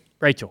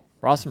 Rachel.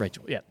 Ross and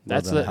Rachel. Yeah,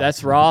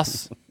 that's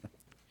Ross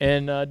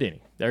and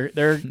Denny.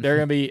 They're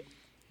gonna be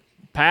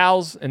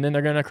pals, and then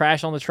they're gonna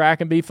crash on the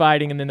track and be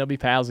fighting, and then they'll be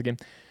pals again.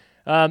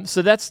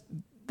 So that's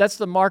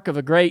the mark of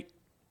a great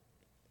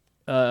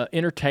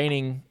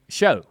entertaining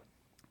show.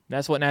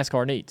 That's what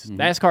NASCAR needs. Mm-hmm.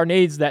 NASCAR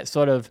needs that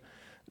sort of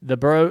the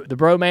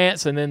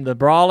bromance, and then the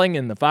brawling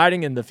and the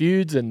fighting and the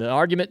feuds and the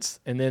arguments,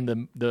 and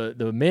then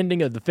the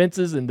mending of the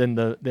fences, and then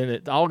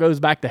it all goes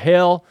back to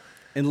hell.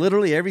 And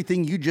literally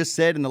everything you just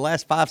said in the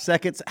last 5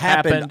 seconds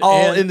happened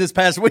all in this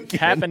past weekend.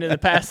 Happened in the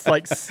past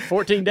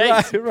 14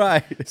 days.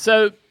 Right.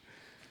 So,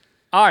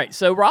 all right.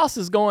 So Ross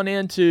is going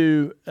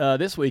into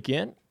this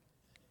weekend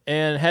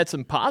and had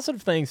some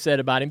positive things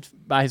said about him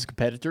by his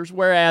competitors.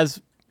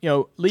 Whereas,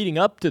 leading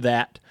up to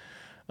that,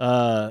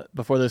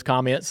 before those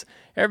comments,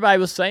 everybody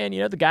was saying,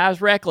 the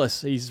guy's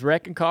reckless. He's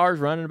wrecking cars,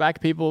 running the back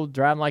of people,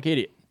 driving like an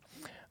idiot.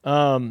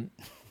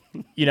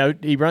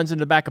 He runs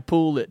into the back of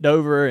Poole at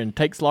Dover and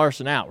takes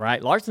Larson out,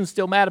 right? Larson's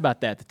still mad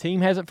about that. The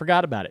team hasn't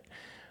forgot about it.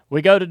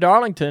 We go to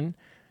Darlington,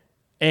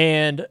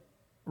 and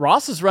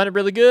Ross is running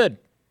really good.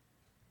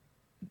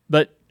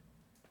 But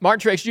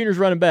Martin Truex Jr. is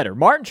running better.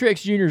 Martin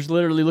Truex Jr. is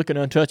literally looking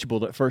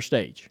untouchable at first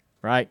stage,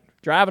 right?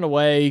 Driving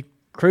away,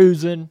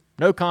 cruising,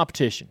 no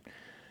competition.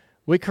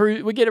 We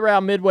get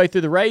around midway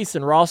through the race,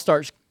 and Ross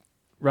starts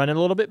running a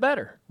little bit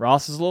better.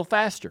 Ross is a little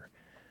faster.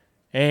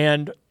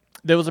 And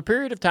there was a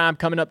period of time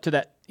coming up to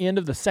that end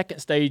of the second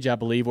stage, I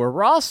believe, where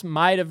Ross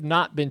might have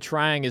not been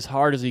trying as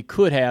hard as he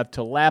could have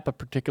to lap a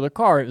particular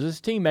car. It was his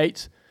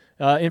teammates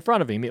in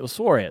front of him. It was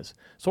Suarez.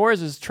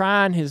 Suarez is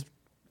trying his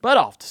butt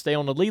off to stay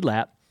on the lead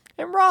lap,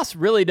 and Ross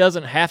really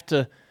doesn't have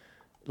to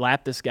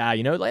lap this guy.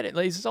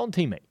 He's his own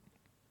teammate.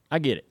 I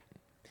get it.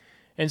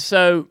 And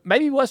so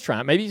maybe he was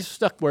trying. Maybe he's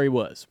stuck where he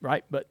was,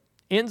 right? But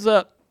ends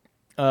up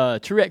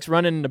Truex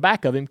running in the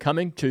back of him,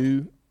 coming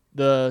to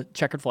the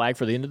checkered flag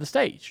for the end of the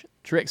stage.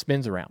 Truex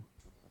spins around.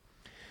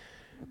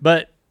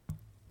 But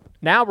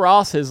now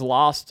Ross has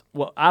lost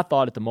what I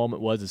thought at the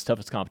moment was his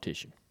toughest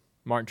competition,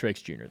 Martin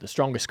Truex Jr., the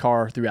strongest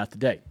car throughout the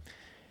day.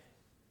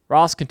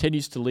 Ross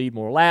continues to lead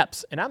more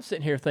laps, and I'm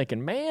sitting here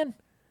thinking, man,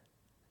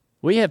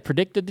 we have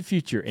predicted the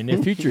future, and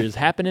the future is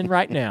happening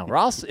right now.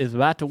 Ross is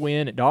about to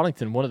win at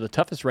Darlington, one of the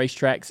toughest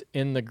racetracks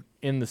in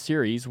the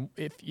series.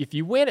 If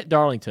you win at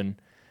Darlington,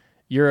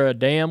 you're a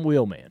damn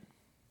wheelman.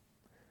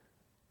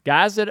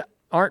 Guys that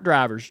aren't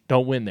drivers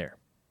don't win there.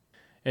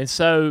 And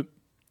so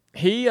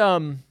he's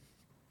in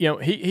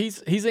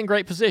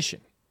great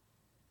position.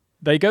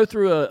 They go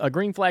through a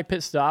green flag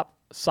pit stop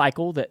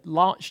cycle that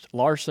launched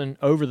Larson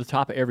over the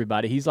top of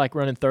everybody. He's like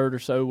running third or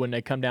so when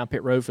they come down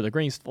pit road for the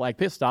green flag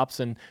pit stops,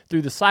 and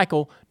through the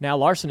cycle, now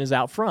Larson is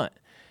out front.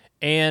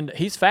 And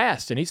he's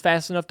fast, and he's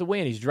fast enough to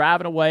win. He's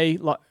driving away.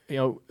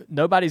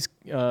 Nobody's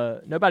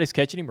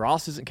catching him.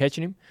 Ross isn't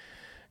catching him.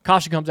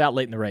 Caution comes out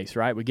late in the race,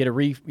 right? We get a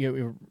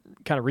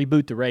kind of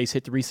reboot the race,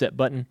 hit the reset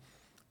button.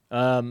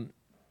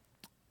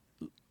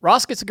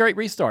 Ross gets a great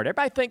restart.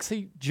 Everybody thinks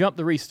he jumped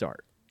the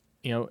restart,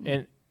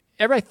 and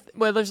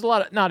there's a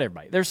lot of, not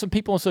everybody. There's some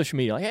people on social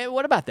media like, hey,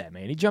 what about that,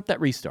 man? He jumped that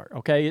restart.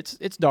 Okay,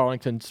 it's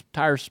Darlington's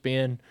tires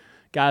spin.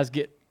 Guys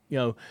get,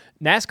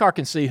 NASCAR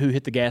can see who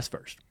hit the gas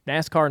first.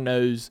 NASCAR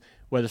knows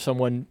whether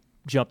someone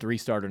jumped the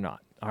restart or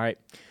not. All right,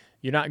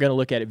 you're not going to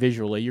look at it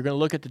visually. You're going to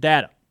look at the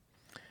data.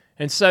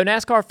 And so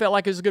NASCAR felt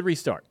like it was a good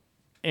restart.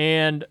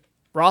 And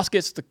Ross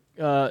gets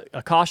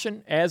a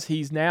caution as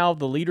he's now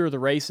the leader of the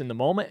race in the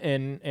moment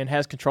and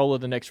has control of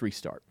the next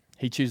restart.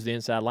 He chooses the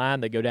inside line.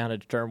 They go down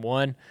into turn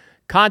one.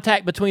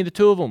 Contact between the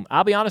two of them.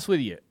 I'll be honest with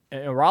you.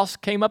 Ross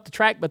came up the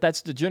track, but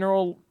that's the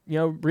general,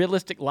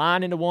 realistic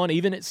line into one,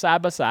 even at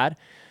side by side.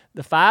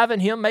 The 5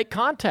 and him make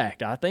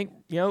contact. I think,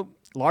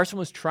 Larson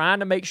was trying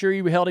to make sure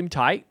he held him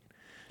tight.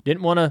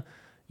 Didn't want to,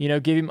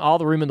 give him all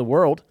the room in the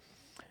world.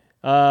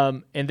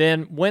 And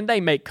then when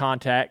they make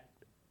contact,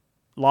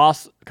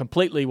 Loss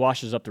completely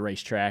washes up the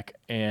racetrack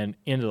and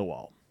into the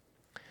wall.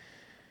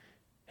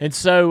 And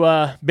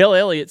so Bill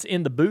Elliott's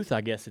in the booth,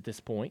 I guess, at this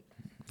point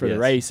for the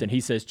race, and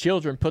he says,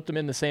 children, put them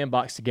in the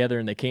sandbox together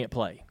and they can't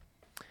play.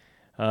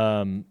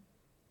 And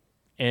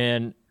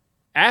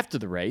after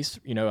the race,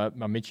 I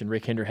mentioned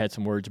Rick Hinder had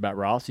some words about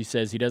Ross. He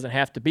says he doesn't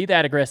have to be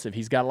that aggressive.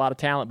 He's got a lot of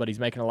talent, but he's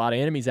making a lot of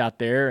enemies out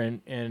there,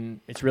 and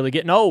it's really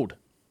getting old.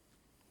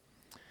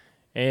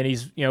 And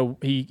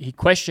he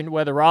questioned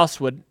whether Ross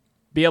would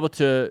be able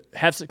to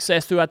have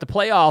success throughout the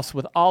playoffs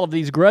with all of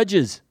these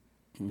grudges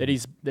that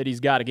he's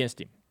got against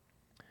him.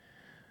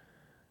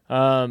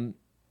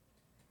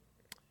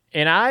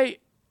 And I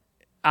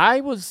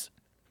was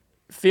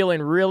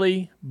feeling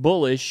really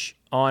bullish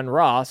on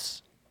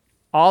Ross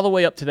all the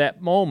way up to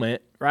that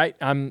moment, right?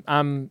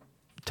 I'm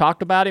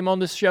talked about him on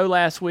this show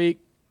last week.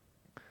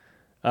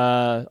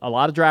 A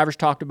lot of drivers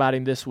talked about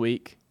him this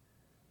week.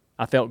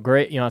 I felt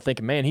great,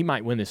 thinking, man, he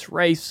might win this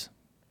race.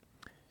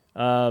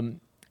 And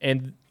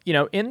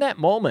in that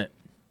moment,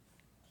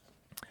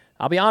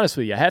 I'll be honest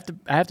with you. I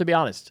have to be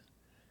honest.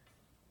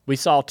 We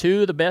saw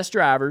two of the best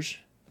drivers.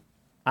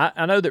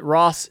 I know that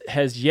Ross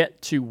has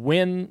yet to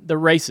win the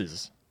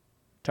races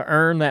to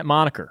earn that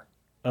moniker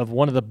of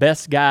one of the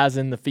best guys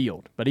in the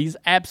field, but he's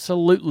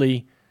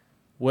absolutely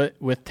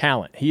with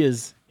talent.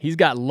 He's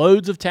got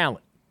loads of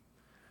talent.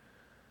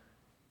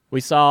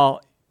 We saw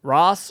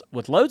Ross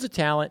with loads of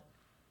talent,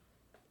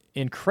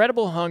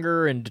 incredible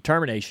hunger and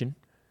determination,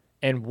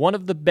 and one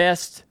of the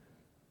best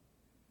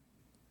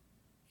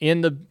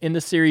in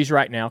the series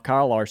right now,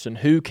 Kyle Larson,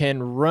 who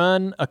can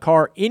run a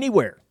car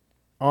anywhere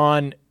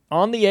on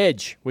the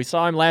edge. We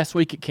saw him last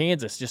week at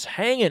Kansas, just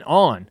hanging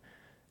on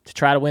to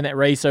try to win that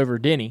race over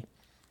Denny.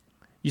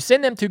 You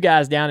send them two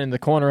guys down in the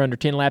corner under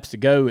 10 laps to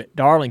go at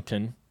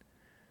Darlington.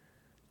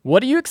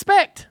 What do you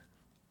expect?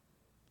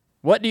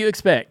 What do you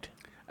expect?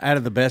 Out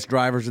of the best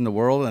drivers in the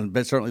world, and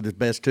certainly the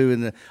best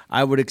two,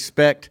 I would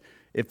expect,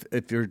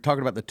 if you're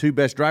talking about the two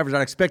best drivers,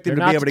 I'd expect them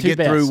to be able to get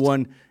through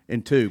 1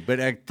 and 2.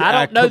 But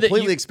I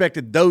completely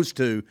expected those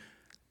two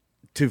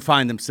to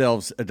find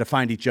themselves, to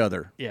find each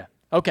other. Yeah.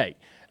 Okay.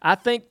 I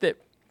think that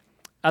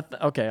I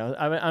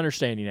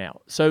understand you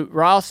now. So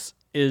Ross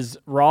is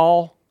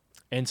raw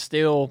and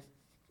still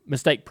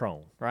mistake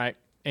prone, right?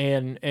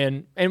 And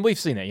we've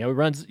seen that. He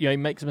runs, he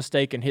makes a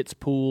mistake and hits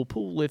Pool.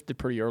 Pool lifted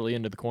pretty early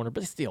into the corner,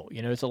 but still,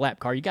 it's a lap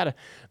car. You got to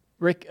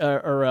Rick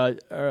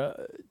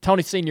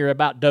Tony Sr.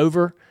 about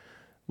Dover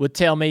would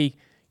tell me,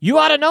 you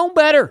ought to know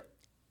better.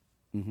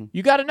 Mm-hmm.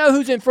 You got to know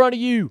who's in front of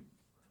you.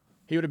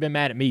 He would have been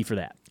mad at me for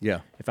that.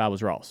 Yeah, if I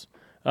was Ross.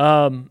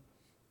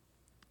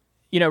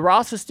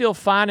 Ross is still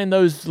finding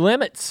those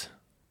limits,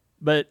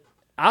 but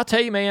I'll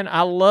tell you, man,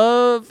 I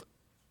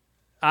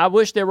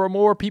wish there were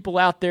more people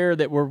out there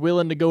that were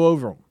willing to go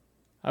over them,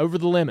 over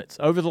the limits,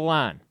 over the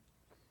line.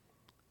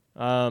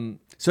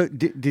 So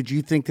did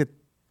you think that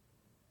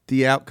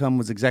the outcome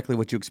was exactly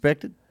what you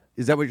expected?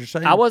 Is that what you're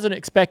saying? I wasn't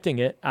expecting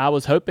it. I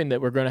was hoping that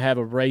we're going to have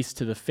a race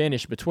to the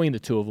finish between the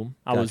two of them.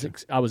 Gotcha.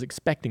 I was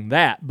expecting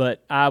that,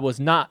 but I was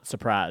not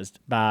surprised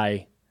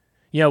by,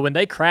 when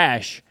they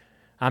crash,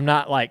 I'm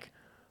not like,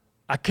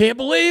 I can't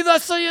believe I'm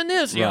seeing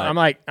this.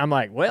 Right. I'm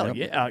like, well,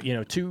 yep.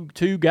 Yeah,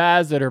 two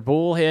guys that are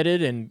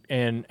bullheaded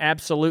and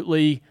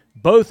absolutely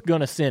both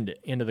going to send it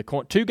into the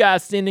corner. Two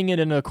guys sending it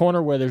into the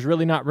corner where there's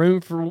really not room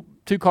for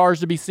two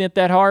cars to be sent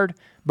that hard.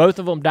 Both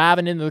of them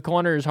diving into the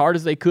corner as hard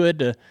as they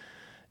could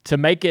to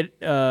make it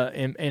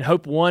and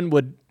hope one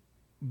would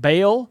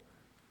bail.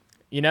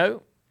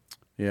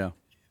 Yeah.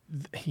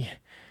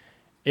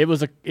 It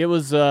was a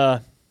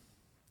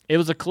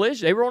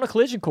collision. They were on a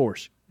collision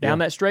course down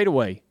that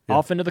straightaway,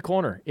 off into the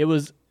corner. It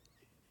was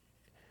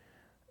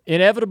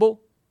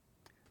inevitable.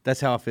 That's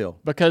how I feel.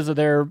 Because of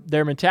their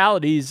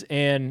mentalities,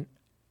 and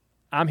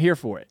I'm here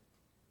for it.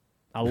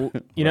 I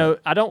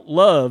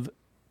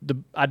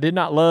did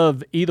not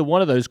love either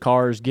one of those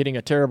cars getting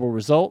a terrible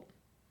result,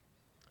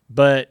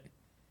 but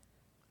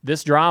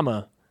this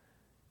drama,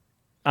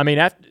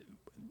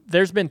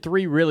 there's been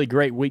 3 really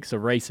great weeks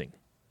of racing.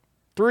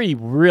 3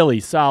 really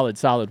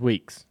solid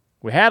weeks.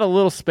 We had a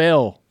little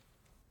spell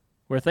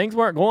where things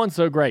weren't going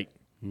so great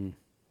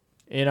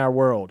in our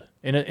world,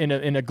 in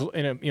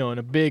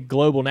a big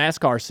global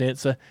NASCAR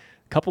sense. A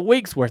couple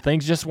weeks where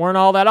things just weren't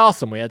all that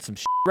awesome. We had some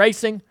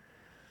racing,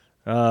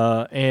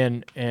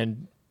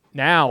 and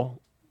now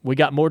we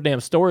got more damn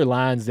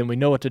storylines than we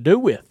know what to do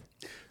with.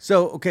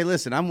 So, okay,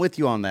 listen, I'm with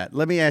you on that.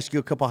 Let me ask you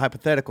a couple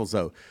hypotheticals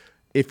though.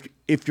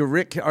 If you're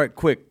Rick, all right,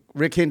 quick.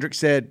 Rick Hendrick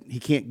said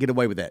he can't get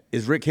away with that.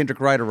 Is Rick Hendrick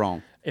right or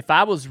wrong? If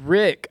I was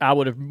Rick, I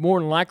would have more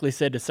than likely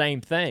said the same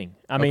thing.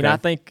 I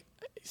think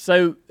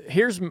so.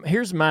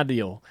 Here's my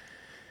deal.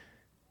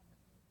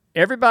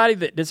 Everybody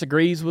that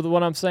disagrees with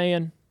what I'm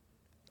saying,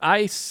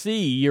 I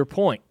see your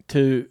point.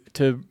 To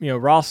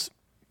Ross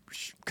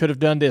could have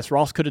done this.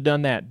 Ross could have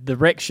done that. The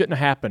wreck shouldn't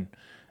have happened.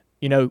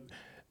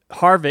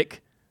 Harvick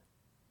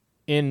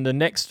in the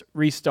next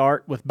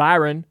restart with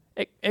Byron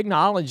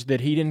acknowledged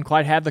that he didn't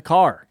quite have the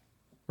car,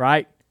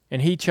 right?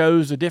 And he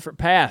chose a different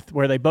path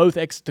where they both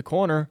exit the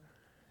corner,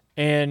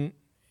 and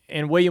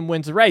William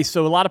wins the race.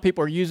 So a lot of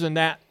people are using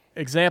that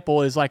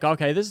example as like,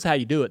 okay, this is how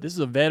you do it. This is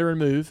a veteran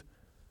move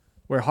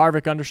where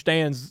Harvick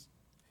understands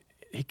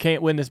he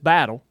can't win this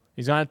battle.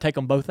 He's going to take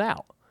them both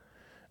out.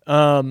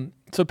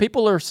 So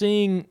people are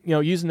seeing,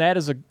 using that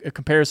as a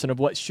comparison of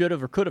what should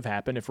have or could have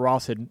happened if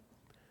Ross had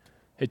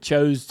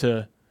chose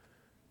to,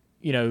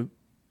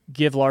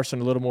 give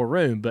Larson a little more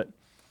room. But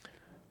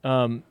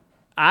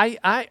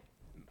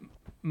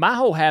my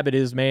whole habit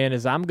is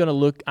I'm going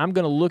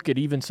to look at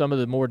even some of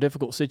the more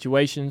difficult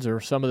situations or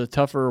some of the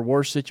tougher or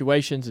worse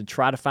situations and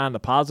try to find the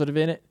positive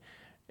in it.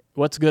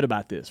 What's good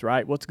about this,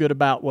 right? What's good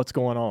about what's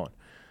going on?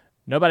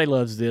 Nobody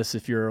loves this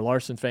if you're a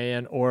Larson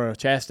fan or a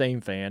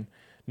Chastain fan.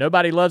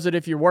 Nobody loves it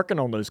if you're working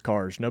on those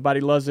cars.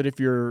 Nobody loves it if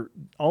you're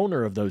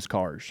owner of those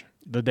cars.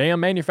 The damn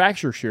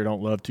manufacturer sure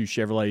don't love 2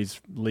 Chevrolets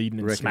leading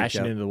and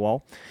smashing into the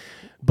wall.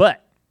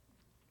 But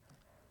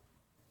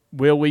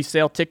will we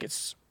sell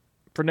tickets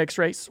for next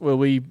race? Will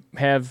we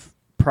have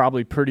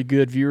probably pretty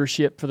good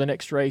viewership for the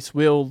next race?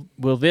 Will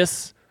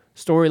this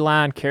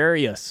storyline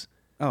carry us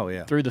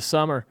through the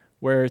summer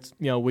where it's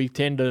we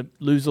tend to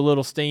lose a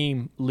little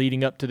steam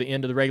leading up to the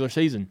end of the regular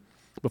season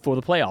before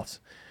the playoffs?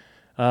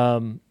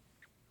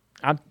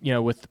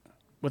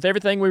 With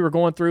everything we were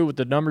going through with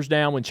the numbers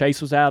down when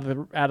Chase was out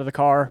of the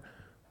car,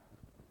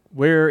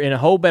 we're in a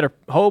whole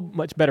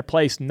much better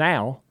place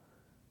now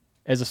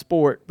as a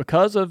sport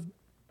because of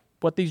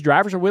what these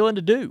drivers are willing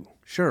to do.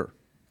 Sure.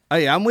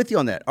 Hey, I'm with you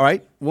on that. All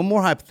right. One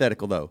more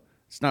hypothetical though.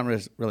 It's not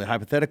really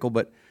hypothetical,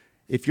 but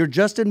if you're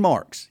Justin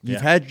Marks,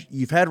 you've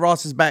had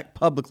Ross's back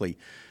publicly.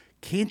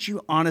 Can't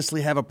you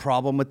honestly have a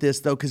problem with this,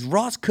 though? Because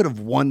Ross could have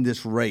won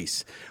this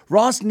race.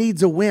 Ross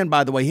needs a win,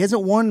 by the way. He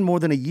hasn't won more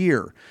than a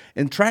year.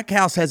 And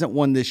Trackhouse hasn't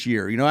won this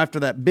year,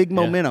 after that big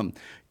momentum.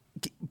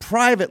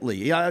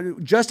 Privately,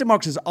 Justin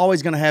Marks is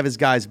always going to have his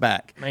guys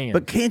back. Man.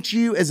 But can't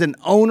you, as an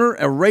owner,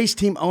 a race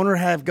team owner,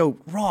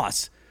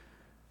 Ross,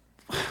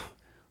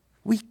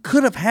 we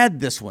could have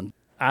had this one.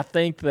 I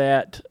think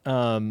that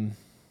I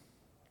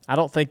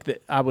don't think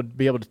that I would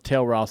be able to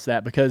tell Ross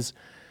that because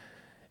 –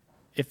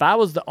 if I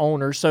was the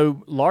owner,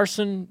 so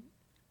Larson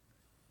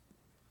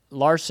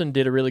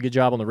did a really good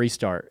job on the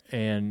restart,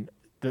 and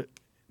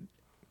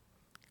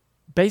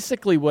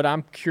basically what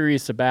I'm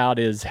curious about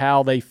is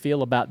how they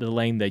feel about the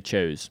lane they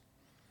chose.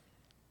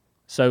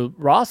 So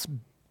Ross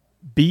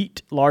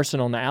beat Larson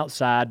on the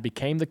outside,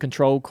 became the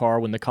control car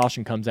when the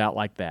caution comes out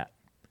like that.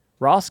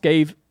 Ross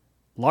gave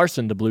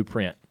Larson the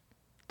blueprint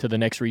to the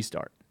next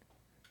restart,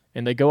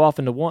 and they go off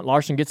into one.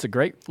 Larson gets a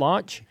great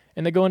launch,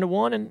 and they go into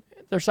one, and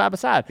they're side by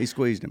side. He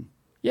squeezed him.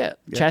 Yeah,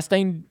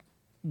 Chastain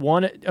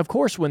won it. Of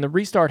course, when the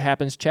restart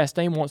happens,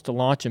 Chastain wants to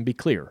launch and be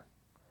clear,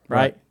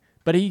 right?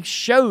 But he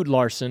showed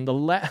Larson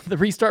the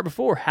restart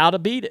before how to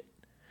beat it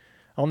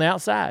on the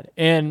outside.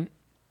 And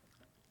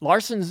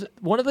Larson's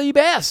one of the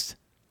best.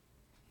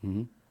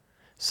 Mm-hmm.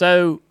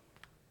 So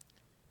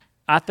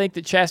I think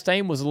that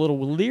Chastain was a little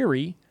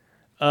leery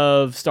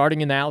of starting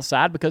in the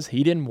outside because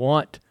he didn't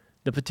want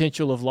the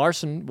potential of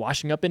Larson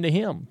washing up into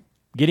him,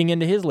 getting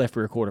into his left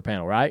rear quarter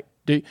panel, right?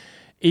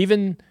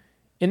 Even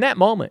in that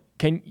moment,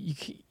 can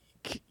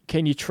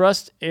you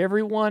trust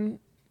everyone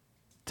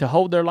to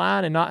hold their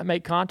line and not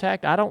make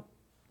contact? I don't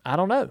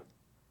know.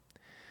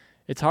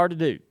 It's hard to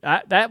do.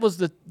 That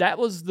was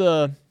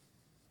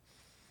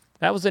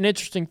an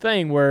interesting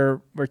thing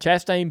where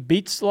Chastain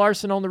beats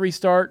Larson on the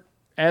restart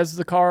as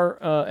the car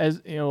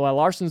while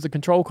Larson's the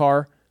control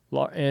car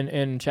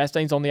and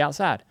Chastain's on the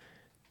outside.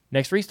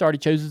 Next restart, he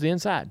chooses the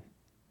inside.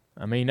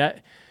 I mean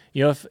that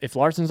if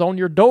Larson's on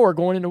your door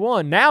going into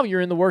one, now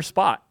you're in the worst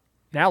spot.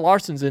 Now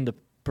Larson's in the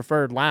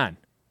preferred line.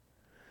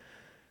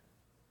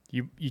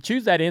 You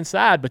choose that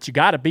inside, but you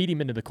got to beat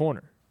him into the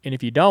corner. And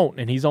if you don't,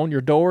 and he's on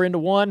your door into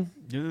one,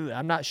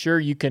 I'm not sure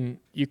you can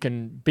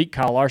beat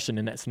Kyle Larson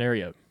in that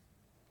scenario.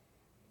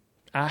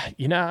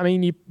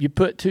 you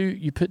put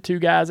two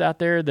guys out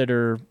there that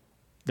are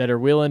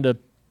willing to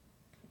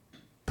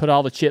put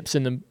all the chips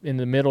in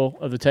the middle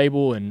of the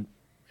table and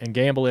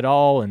gamble it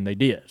all, and they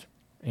did.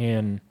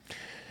 And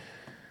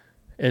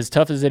as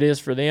tough as it is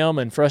for them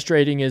and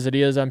frustrating as it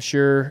is, I'm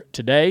sure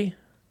today,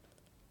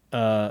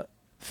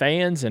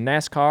 fans and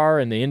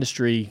NASCAR and the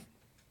industry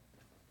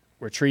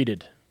were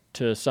treated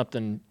to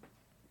something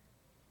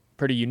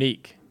pretty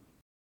unique.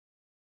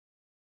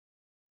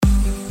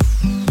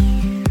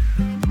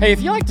 Hey,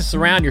 if you like to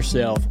surround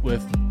yourself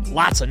with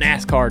lots of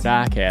NASCAR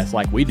diecasts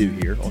like we do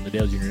here on the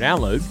Dale Jr.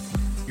 Download,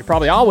 you're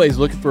probably always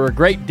looking for a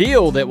great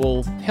deal that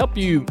will help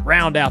you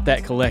round out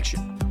that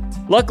collection.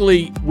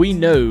 Luckily, we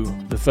know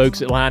the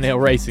folks at Lionel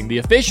Racing, the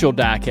official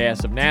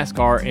diecast of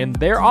NASCAR, and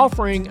they're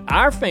offering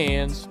our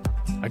fans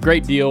a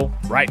great deal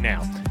right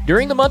now.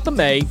 During the month of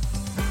May,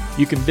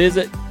 you can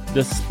visit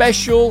the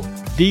special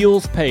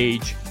deals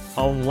page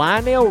on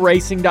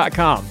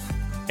LionelRacing.com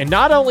and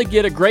not only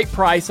get a great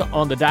price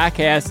on the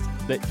diecast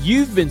that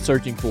you've been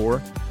searching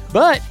for,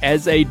 but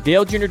as a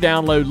Dale Jr.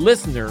 Download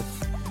listener,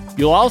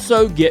 you'll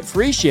also get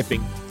free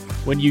shipping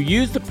when you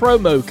use the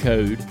promo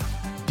code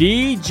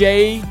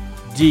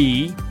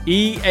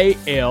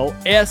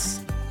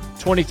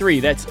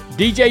DJDEALS23. That's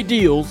DJ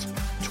Deals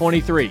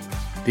 23.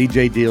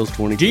 DJ Deals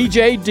 23.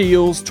 DJ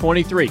Deals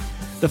 23.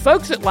 The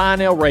folks at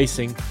Lionel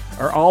Racing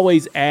are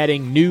always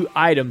adding new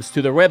items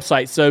to their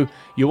website, so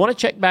you want to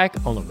check back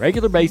on a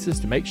regular basis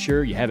to make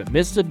sure you haven't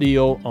missed a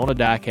deal on a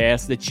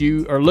diecast that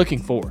you are looking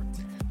for.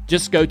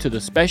 Just go to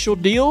the special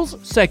deals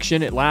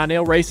section at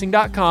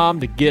LionelRacing.com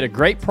to get a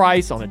great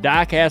price on a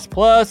diecast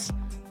plus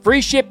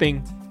free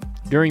shipping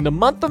during the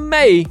month of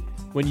May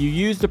when you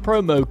use the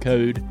promo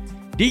code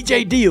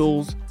DJ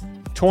Deals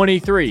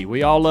 23.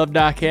 We all love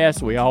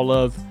diecasts. We all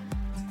love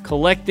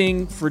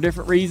collecting for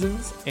different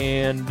reasons,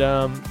 and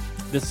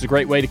this is a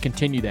great way to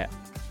continue that.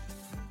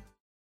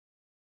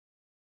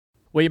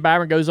 William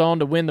Byron goes on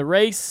to win the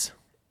race.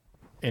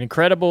 An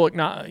incredible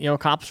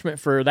accomplishment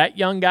for that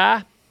young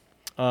guy.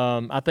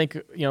 I think,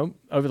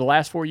 over the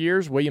last 4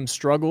 years, William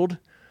struggled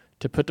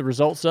to put the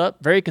results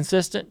up. Very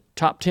consistent,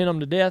 top 10 them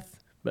to death,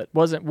 but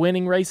wasn't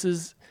winning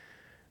races.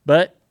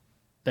 But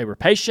they were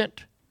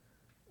patient,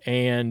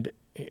 and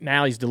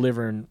now he's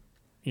delivering,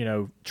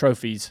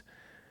 trophies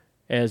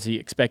as he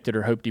expected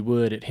or hoped he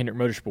would at Hendrick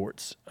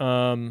Motorsports.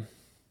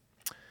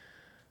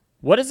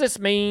 What does this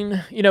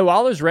mean?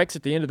 All those wrecks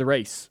at the end of the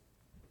race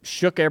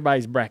shook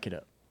everybody's bracket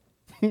up,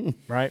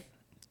 right?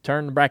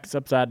 Turned the brackets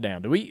upside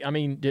down.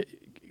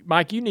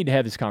 Mike, you need to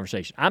have this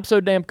conversation. I'm so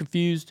damn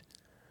confused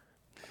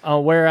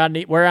on where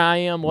I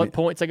am, what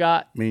points I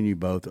got. Me and you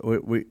both.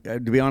 We to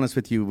be honest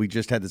with you, we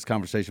just had this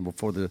conversation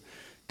before the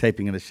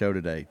taping of the show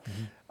today.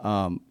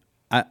 Mm-hmm.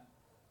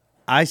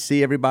 I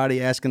see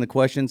everybody asking the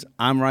questions.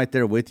 I'm right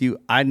there with you.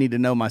 I need to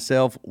know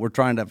myself. We're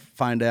trying to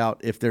find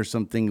out if there's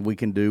something we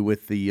can do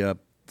with the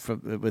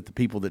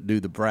people that do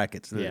the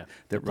brackets, that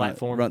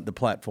run the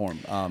platform.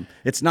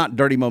 It's not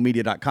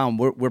dirtymomedia.com.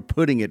 We're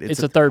putting it.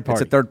 It's a third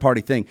party. It's a third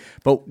party thing.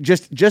 But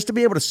just to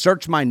be able to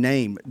search my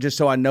name, just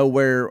so I know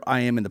where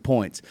I am in the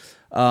points,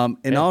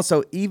 and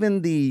also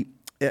even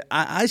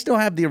I still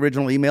have the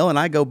original email, and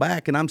I go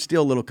back, and I'm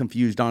still a little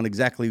confused on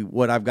exactly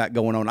what I've got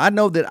going on. I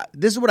know that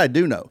this is what I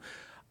do know.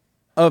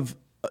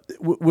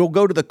 We'll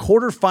go to the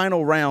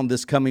quarterfinal round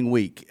this coming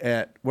week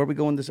at where are we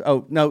going this?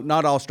 Oh no,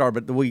 not All-Star,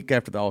 but the week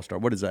after the All-Star.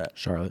 What is that?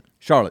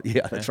 Charlotte.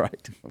 Yeah, that's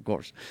right. Of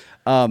course.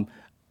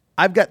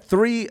 I've got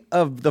 3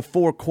 of the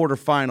 4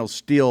 quarterfinals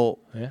still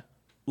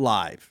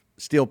live,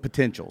 still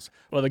potentials.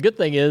 Well, the good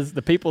thing is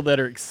the people that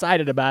are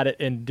excited about it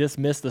and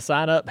dismiss the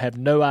sign up have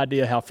no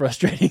idea how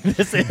frustrating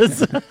this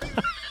is.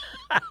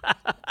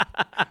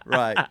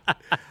 Right.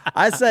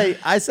 I say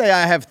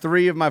I have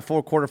 3 of my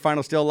 4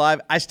 quarterfinals still alive.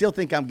 I still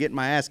think I'm getting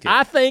my ass kicked.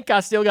 I think I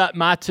still got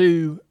my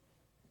 2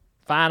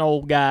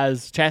 final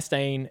guys,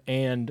 Chastain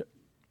and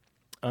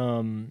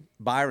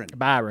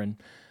Byron.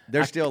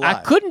 They're still alive.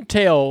 I couldn't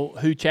tell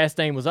who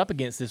Chastain was up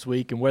against this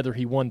week and whether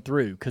he won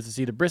through because it's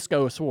either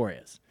Briscoe or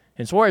Suarez.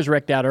 And Suarez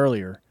wrecked out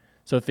earlier.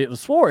 So if it was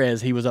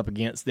Suarez he was up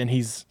against, then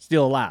he's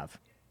still alive.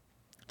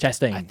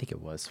 Chastain. I think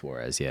it was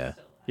Suarez, yeah.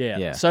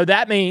 Yeah. So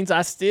that means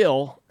I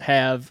still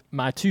have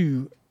my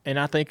 2, and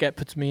I think that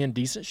puts me in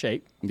decent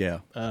shape. Yeah.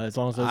 As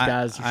long as those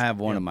guys. I have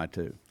one of my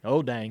 2.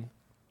 Oh, dang.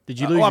 Did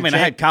you lose? I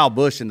had Kyle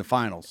Busch in the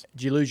finals.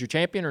 Did you lose your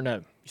champion or no?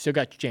 You still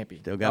got your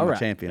champion. Still got my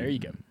champion. There you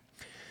go.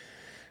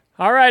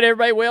 All right,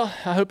 everybody. Well,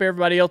 I hope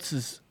everybody else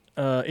is.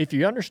 If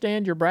you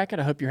understand your bracket,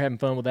 I hope you're having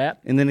fun with that.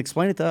 And then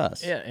explain it to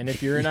us. Yeah, and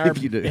if you're in our,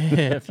 if you do.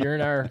 If you're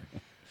in our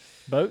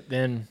boat,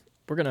 then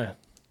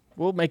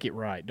we'll make it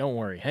right. Don't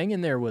worry. Hang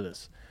in there with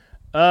us.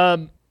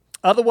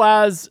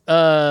 Otherwise,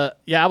 I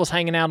was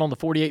hanging out on the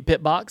 48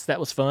 pit box. That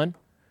was fun.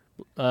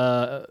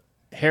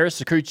 Harris,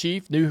 the crew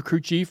chief, new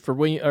crew chief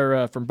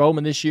from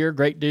Bowman this year.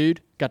 Great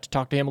dude. Got to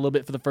talk to him a little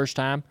bit for the first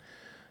time.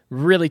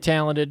 Really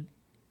talented.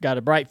 Got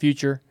a bright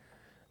future.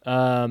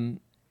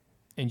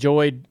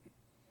 Enjoyed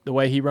the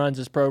way he runs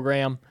his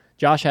program.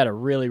 Josh had a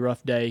really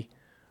rough day.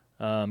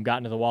 Got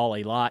into the wall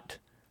a lot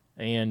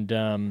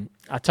And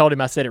I told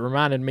him, I said, it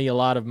reminded me a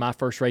lot of my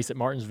first race at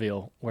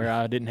Martinsville, where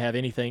I didn't have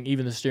anything,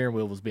 even the steering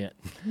wheel was bent.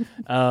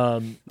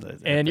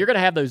 And you're going to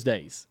have those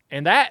days.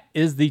 And that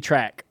is the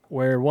track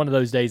where one of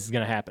those days is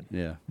going to happen.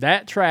 Yeah.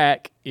 That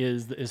track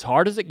is as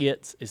hard as it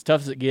gets, as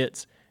tough as it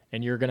gets,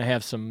 and you're going to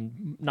have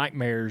some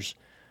nightmares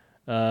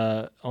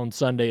on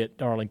Sunday at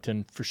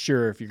Darlington for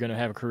sure if you're going to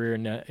have a career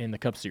in the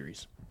Cup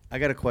Series. I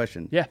got a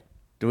question. Yeah.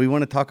 Do we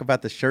want to talk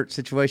about the shirt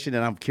situation?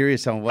 And I'm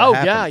curious on what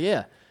happened. Oh,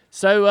 yeah.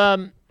 So,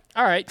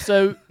 all right.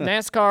 So,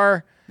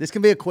 NASCAR. This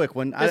can be a quick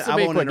one. I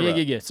won't interrupt.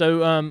 Yeah.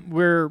 So,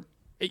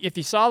 if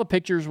you saw the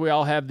pictures, we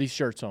all have these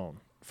shirts on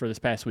for this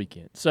past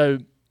weekend. So,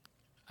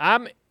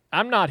 I'm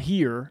not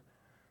here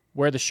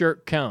where the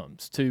shirt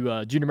comes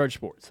to Junior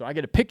Motorsports. So, I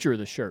get a picture of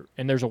the shirt,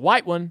 and there's a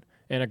white one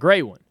and a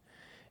gray one.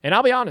 And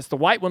I'll be honest, the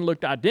white one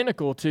looked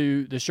identical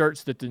to the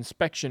shirts that the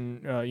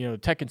inspection,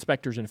 tech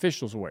inspectors and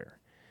officials wear.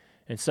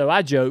 And so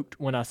I joked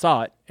when I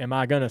saw it, am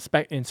I going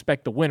to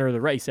inspect the winner of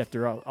the race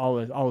after all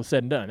is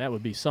said and done? That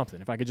would be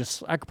something. If I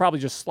could probably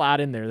just slide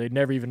in there. They'd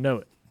never even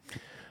know it.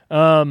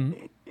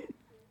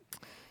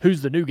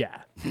 Who's the new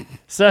guy?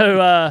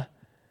 So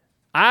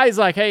I was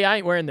like, hey, I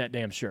ain't wearing that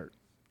damn shirt.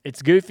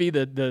 It's goofy.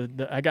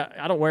 I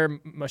don't wear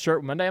my shirt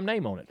with my damn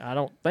name on it. I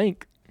don't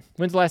think.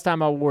 When's the last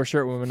time I wore a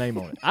shirt with my name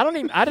on it?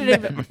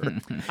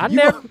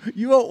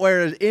 You won't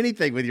wear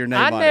anything with your name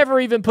on it. I never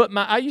even put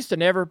I used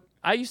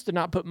to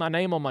not put my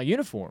name on my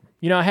uniform.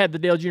 I had the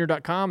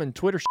DaleJr.com and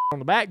Twitter on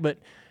the back, but,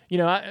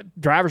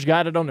 drivers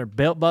got it on their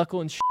belt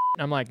buckle and shit.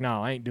 I'm like,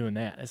 no, I ain't doing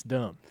that. That's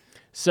dumb.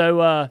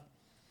 So,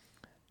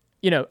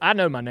 I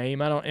know my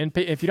name. And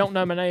if you don't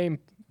know my name,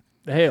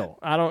 the hell,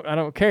 I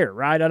don't care,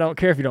 right? I don't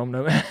care if you don't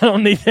know. I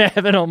don't need to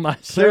have it on my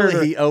shirt.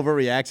 Clearly he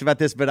overreacts about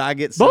this, but I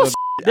get so bullshit.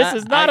 This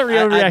is not a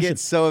real reaction. I get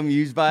so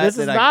amused by it. This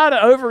is not an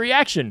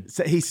overreaction.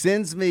 So he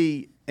sends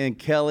me and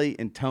Kelly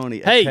and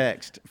Tony a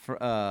text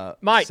for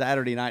Mike,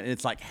 Saturday night, and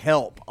it's like,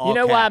 help. You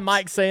know why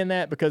Mike's saying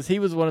that? Because he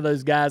was one of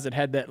those guys that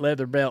had that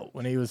leather belt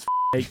when he was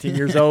 18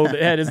 years old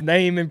that had his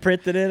name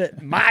imprinted in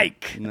it.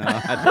 Mike. No,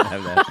 I didn't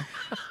have that.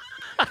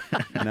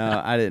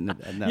 No, I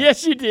didn't. No.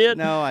 Yes, you did.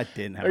 No, I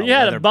didn't have. Or you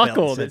had a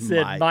buckle that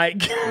said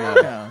Mike.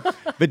 No.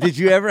 But did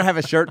you ever have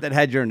a shirt that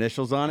had your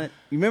initials on it?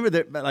 You remember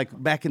that, like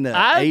back in the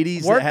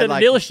 80s? I worked at a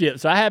dealership,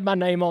 so I had my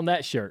name on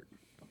that shirt.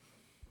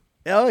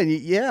 Oh, and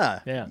you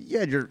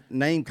had your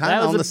name kind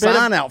of on the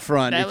sign out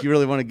front if you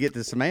really want to get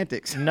the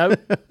semantics. Nope.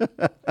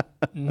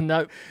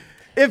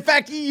 In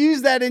fact, you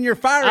used that in your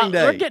firing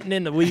day. We're getting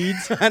in the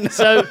weeds.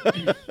 So,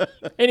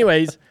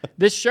 anyways,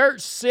 this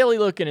shirt's silly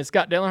looking. It's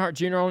got Dale Earnhardt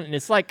Jr. on it, and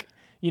it's like,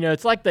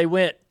 it's like they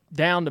went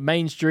down to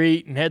Main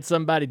Street and had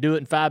somebody do it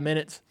in 5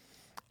 minutes.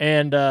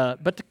 And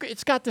but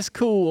it's got this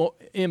cool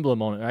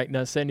emblem on it, right?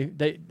 Now,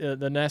 the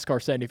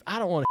NASCAR 70. I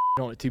don't want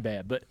to on it too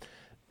bad, but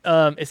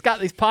it's got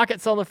these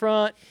pockets on the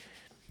front,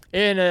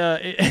 and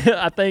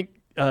I think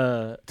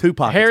 2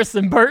 pockets.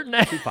 Harrison Burton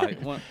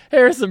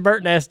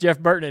asked Jeff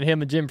Burton and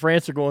him and Jim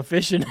France are going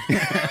fishing.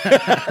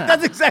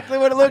 That's exactly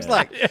what it looks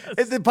like.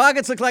 Yes. The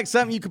pockets look like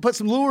something you could put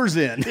some lures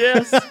in.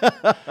 Yes.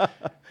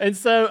 And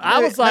so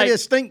I was like, maybe a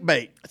stink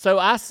bait. So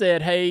I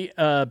said, hey,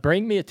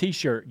 bring me a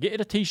T-shirt. Get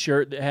a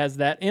T-shirt that has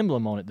that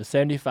emblem on it, the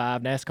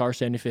 75 NASCAR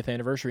 75th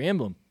anniversary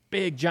emblem.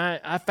 Big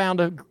giant.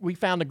 We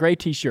found a gray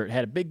T-shirt. It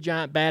had a big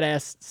giant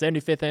badass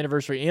 75th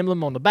anniversary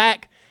emblem on the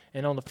back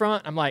and on the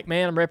front. I'm like,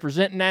 man, I'm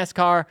representing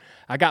NASCAR.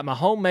 I got my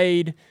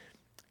homemade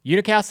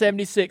Unical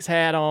 76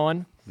 hat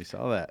on. We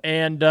saw that.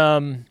 And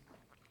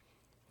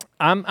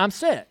I'm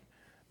set.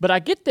 But I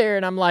get there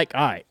and I'm like,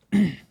 all right.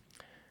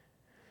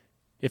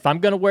 If I'm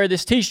going to wear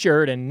this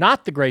T-shirt and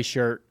not the gray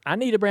shirt, I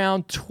need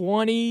around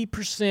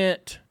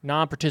 20%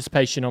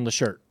 non-participation on the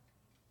shirt.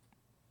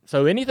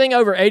 So anything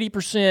over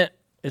 80%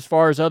 as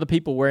far as other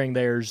people wearing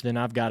theirs, then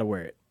I've got to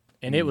wear it.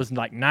 And it was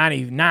like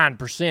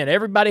 99%.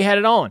 Everybody had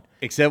it on.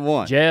 Except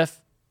one.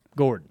 Jeff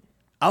Gordon.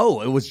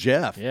 Oh, it was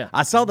Jeff. Yeah.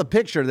 I saw the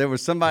picture. There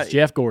was somebody. It's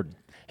Jeff Gordon.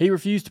 He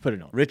refused to put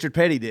it on. Richard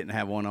Petty didn't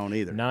have one on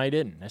either. No, he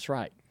didn't. That's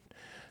right.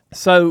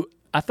 So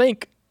I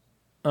think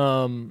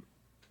I'm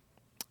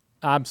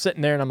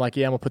sitting there and I'm like,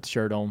 yeah, I'm going to put the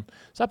shirt on.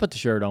 So I put the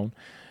shirt on.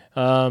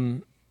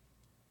 And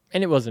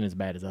it wasn't as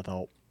bad as I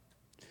thought.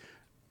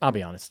 I'll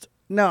be honest.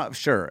 No,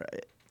 sure.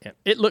 Yeah.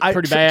 It looked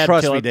pretty bad.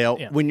 Trust me, Dale.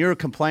 Yeah. When you're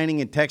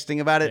complaining and texting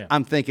about it,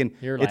 I'm thinking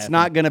it's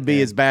not going to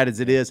be as bad as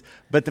it is.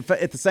 But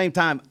at the same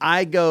time,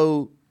 I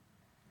go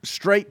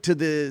straight to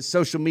the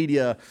social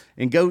media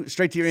and go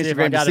straight to your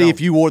Instagram to see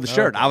if you wore the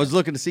shirt. Okay. I was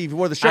looking to see if you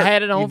wore the shirt. I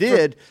had it on. You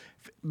did.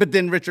 But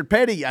then Richard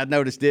Petty, I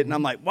noticed it, and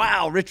I'm like,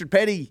 wow, Richard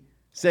Petty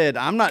said,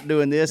 I'm not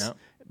doing this,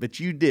 but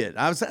you did.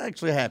 I was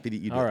actually happy that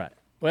you did. All right.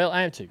 Well,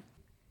 I am too.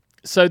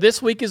 So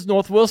this week is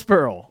North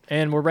Wilkesboro,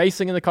 and we're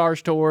racing in the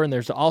Cars Tour, and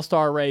there's the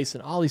All-Star race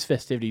and all these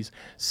festivities.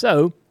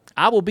 So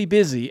I will be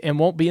busy and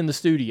won't be in the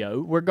studio.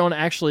 We're going to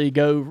actually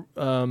go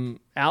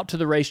out to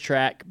the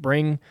racetrack,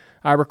 bring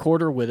our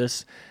recorder with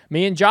us.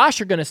 Me and Josh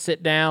are going to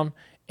sit down,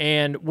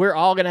 and we're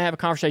all going to have a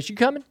conversation. You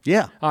coming?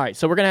 Yeah. All right.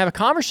 So we're going to have a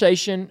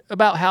conversation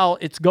about how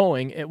it's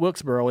going at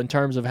Wilkesboro in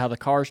terms of how the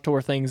Cars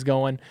Tour thing's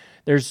going.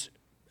 There's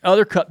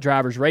other Cup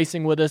drivers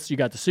racing with us. You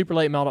got the Super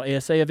Late Model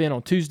ASA event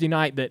on Tuesday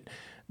night that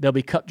there'll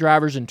be Cup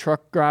drivers and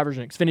truck drivers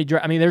and Xfinity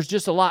drivers. I mean, there's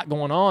just a lot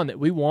going on that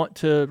we want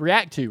to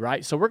react to,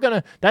 right? So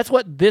that's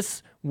what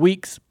this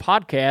week's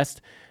podcast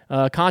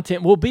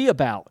content will be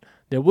about.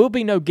 There will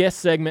be no guest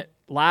segment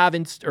live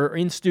in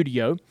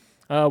studio.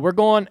 We're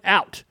going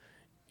out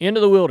into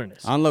the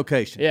wilderness. On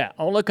location. Yeah,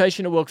 on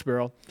location in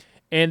Wilkesboro.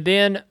 And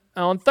then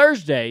on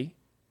Thursday,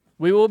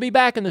 we will be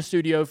back in the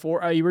studio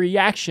for a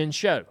reaction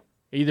show.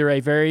 Either a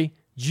very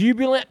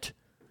jubilant,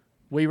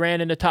 we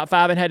ran in the top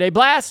 5 and had a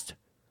blast,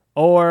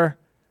 or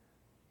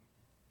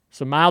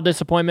some mild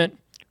disappointment,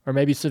 or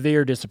maybe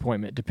severe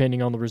disappointment,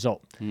 depending on the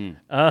result.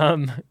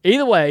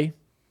 Either way,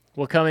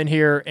 we'll come in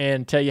here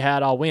and tell you how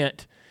it all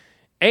went.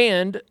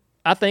 And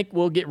I think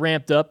we'll get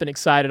ramped up and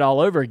excited all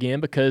over again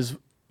because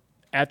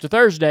after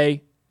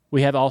Thursday,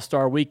 we have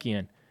All-Star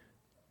Weekend.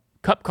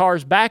 Cup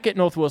cars back at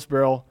North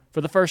Wilkesboro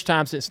for the first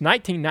time since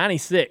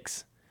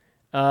 1996.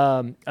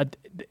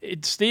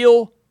 It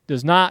still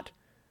does not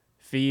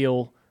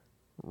feel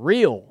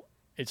real.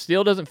 It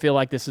still doesn't feel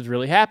like this is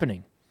really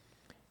happening.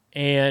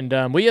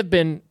 And we have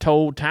been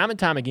told time and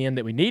time again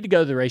that we need to go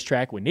to the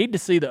racetrack. We need to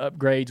see the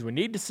upgrades. We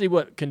need to see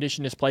what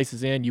condition this place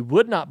is in. You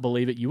would not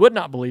believe it. You would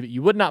not believe it.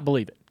 You would not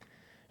believe it.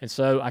 And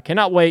so I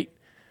cannot wait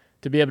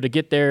to be able to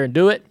get there and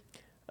do it.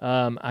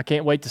 I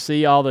can't wait to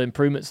see all the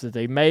improvements that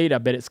they've made. I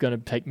bet it's going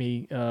to take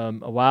me a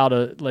while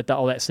to let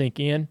all that sink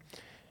in.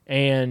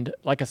 And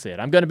like I said,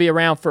 I'm going to be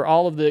around for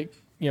all of the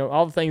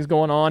things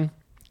going on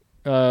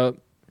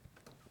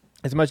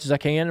as much as I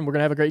can, and we're going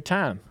to have a great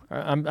time.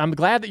 I'm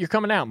glad that you're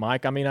coming out,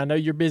 Mike. I mean, I know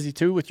you're busy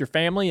too with your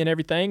family and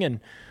everything,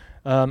 and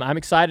I'm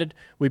excited.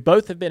 We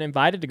both have been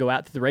invited to go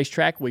out to the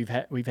racetrack. We've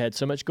had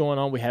so much going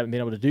on, we haven't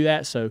been able to do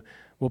that. So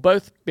we'll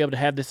both be able to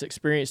have this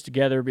experience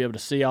together, be able to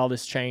see all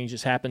this change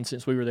that's happened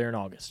since we were there in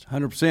August.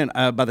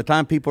 100%. By the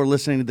time people are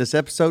listening to this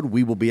episode,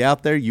 we will be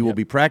out there. You will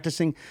be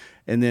practicing.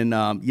 And then,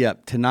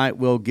 tonight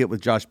we'll get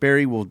with Josh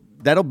Berry.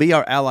 That'll be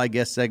our Ally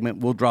Guest segment.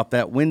 We'll drop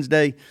that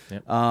Wednesday.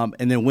 Yep.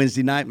 And then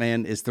Wednesday night,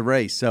 man, is the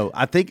race. So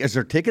I think, is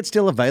there tickets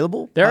still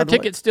available? There are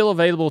tickets still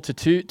available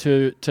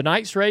to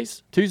tonight's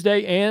race,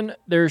 Tuesday, and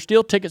there are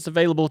still tickets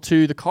available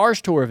to the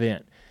Cars Tour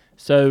event.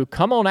 So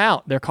come on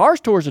out. Their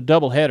Cars Tour is a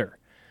doubleheader,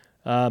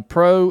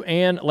 pro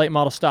and late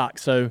model stock.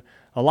 So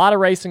a lot of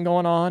racing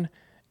going on,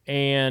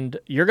 and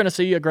you're going to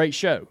see a great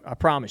show, I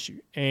promise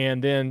you.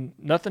 And then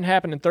nothing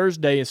happening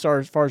Thursday as far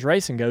as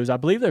racing goes. I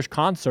believe there's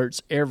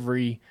concerts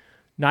every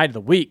night of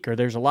the week, or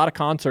there's a lot of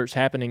concerts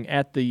happening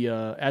at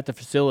the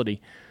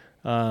facility.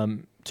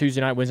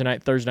 Tuesday night, Wednesday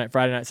night, Thursday night,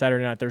 Friday night,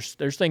 Saturday night.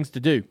 There's things to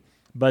do,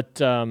 but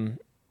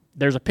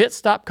there's a pit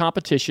stop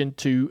competition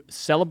to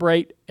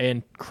celebrate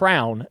and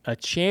crown a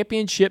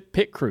championship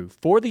pit crew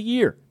for the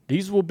year.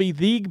 These will be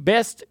the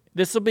best.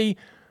 This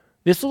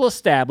will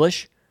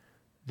establish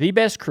the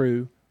best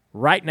crew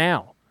right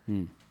now.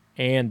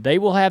 And they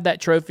will have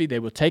that trophy. They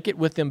will take it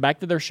with them back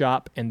to their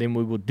shop, and then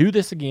we will do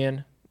this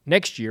again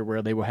next year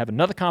where they will have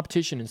another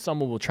competition and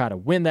someone will try to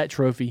win that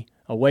trophy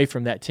away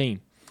from that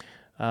team.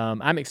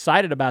 I'm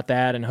excited about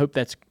that and hope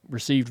that's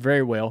received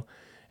very well.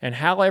 And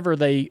however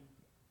they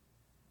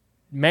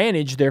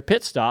manage their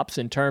pit stops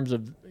in terms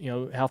of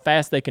how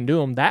fast they can do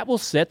them, that will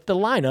set the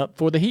lineup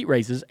for the heat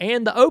races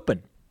and the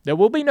open. There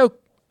will be no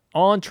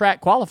on-track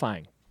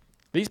qualifying.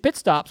 These pit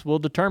stops will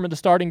determine the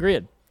starting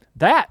grid.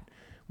 That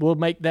will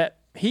make that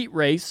heat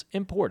race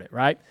important,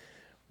 right?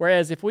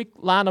 Whereas if we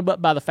line them up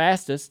by the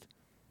fastest,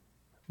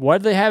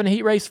 what are they having a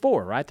heat race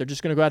for, right? They're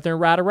just going to go out there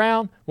and ride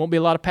around. Won't be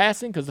a lot of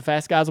passing because the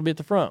fast guys will be at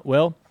the front.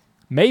 Well,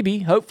 maybe,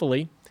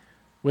 hopefully,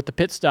 with the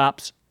pit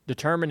stops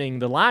determining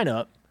the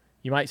lineup,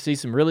 you might see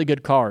some really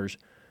good cars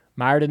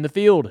mired in the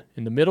field,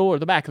 in the middle or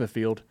the back of the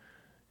field,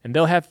 and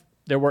they'll have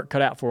their work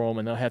cut out for them,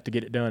 and they'll have to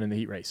get it done in the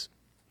heat race.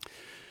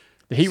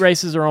 The heat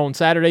races are on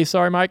Saturday,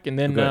 sorry, Mike, and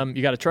then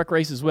you got a truck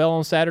race as well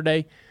on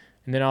Saturday,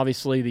 and then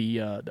obviously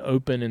the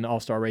Open and the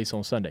All-Star race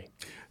on Sunday.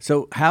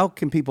 So how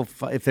can people,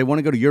 if they want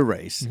to go to your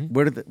race,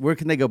 where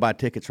can they go buy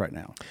tickets right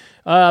now?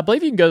 I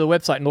believe you can go to the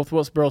website,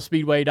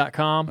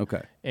 northwilkesborospeedway.com,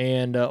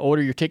 and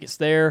order your tickets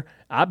there.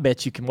 I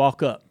bet you can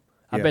walk up.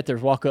 I bet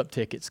there's walk-up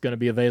tickets going to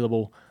be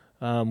available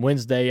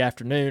Wednesday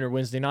afternoon or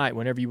Wednesday night,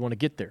 whenever you want to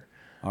get there.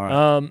 All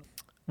right.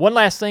 One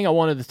last thing I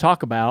wanted to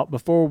talk about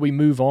before we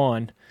move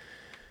on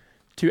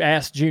to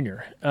Ask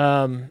Junior.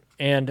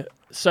 And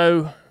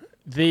so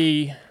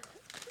the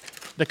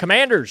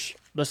Commanders,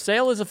 the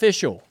sale is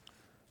official.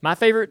 My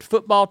favorite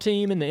football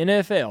team in the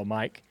NFL,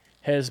 Mike,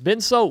 has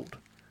been sold.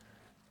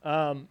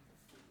 I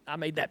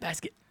made that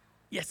basket.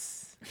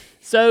 Yes.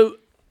 So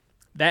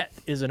that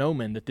is an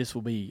omen that this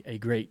will be a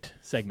great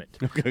segment.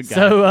 Okay,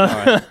 so, all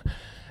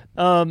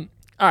right.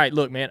 All right,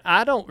 look, man,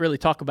 I don't really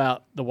talk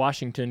about the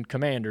Washington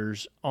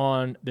Commanders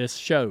on this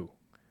show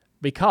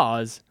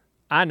because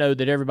I know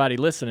that everybody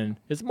listening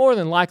is more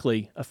than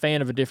likely a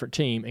fan of a different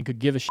team and could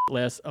give a shit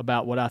less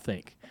about what I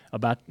think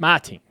about my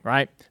team,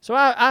 right? So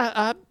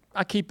I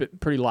keep it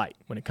pretty light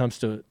when it comes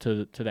to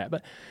that.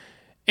 But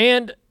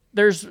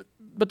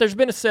there's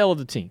been a sale of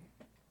the team.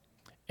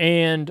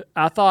 And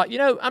I thought,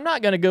 I'm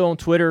not going to go on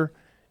Twitter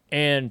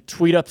and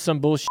tweet up some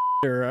bullshit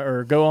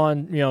or go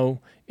on,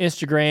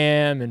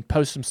 Instagram and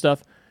post some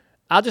stuff.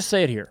 I'll just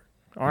say it here.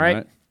 All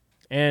right.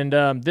 And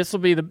this will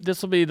be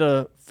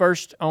the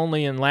first,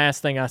 only, and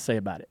last thing I say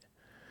about it.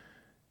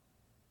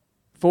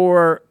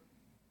 For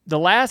the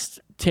last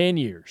 10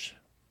 years,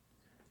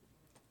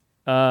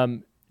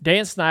 Dan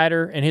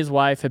Snyder and his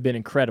wife have been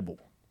incredible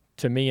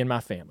to me and my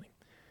family.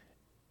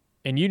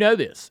 And you know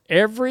this.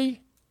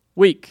 Every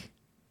week,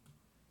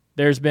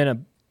 there's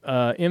been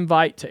an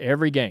invite to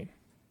every game.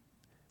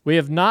 We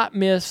have not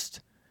missed,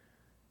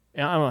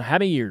 I don't know, how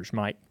many years,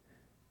 Mike?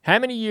 How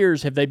many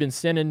years have they been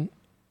sending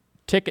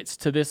tickets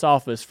to this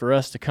office for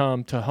us to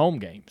come to home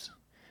games?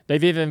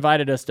 They've even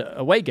invited us to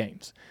away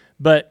games.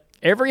 But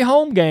every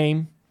home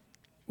game,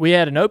 we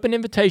had an open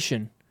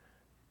invitation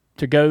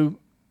to go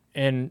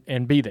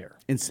and be there.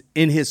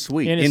 In his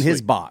suite, in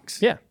his box.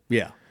 Yeah.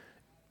 Yeah.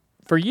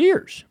 For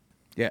years.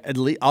 Yeah, at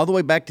least all the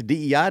way back to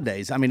DEI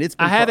days. I mean, it's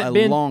been a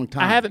long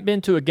time. I haven't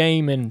been to a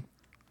game in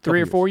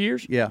 3 or 4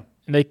 years. Yeah.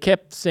 And they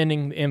kept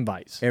sending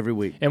invites. Every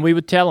week. And we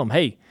would tell them,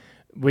 hey,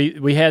 we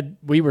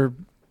were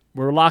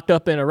locked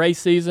up in a race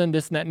season,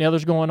 this and that and the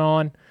other's going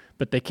on,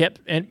 but they kept,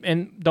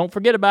 and don't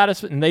forget about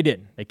us, and they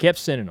didn't. They kept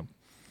sending them.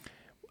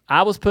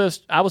 I was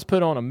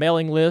put on a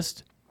mailing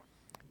list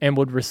and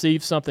would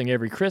receive something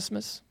every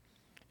Christmas.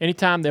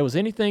 Anytime there was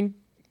anything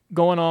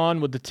going on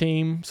with the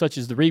team, such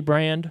as the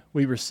rebrand,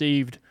 we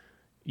received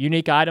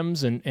unique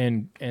items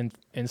and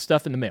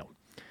stuff in the mail.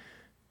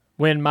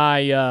 When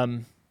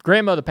my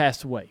grandmother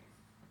passed away,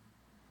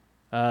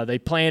 they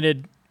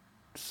planted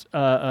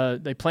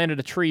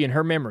a tree in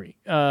her memory.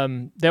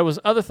 There was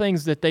other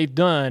things that they've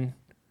done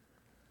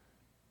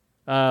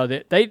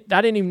that I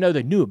didn't even know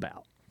they knew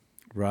about.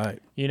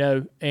 Right.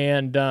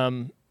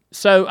 And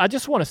so I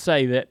just want to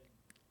say that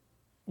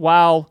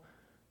while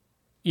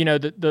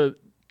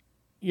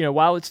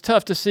while it's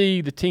tough to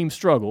see the team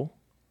struggle,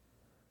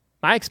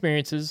 my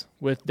experiences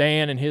with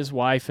Dan and his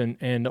wife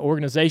and the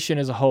organization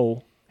as a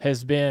whole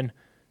has been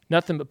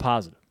nothing but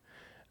positive.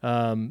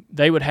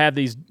 They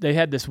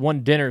had this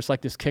one dinner. It's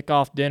like this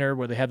kickoff dinner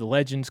where they have the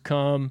legends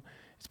come.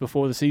 It's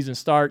before the season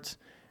starts.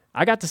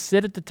 I got to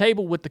sit at the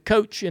table with the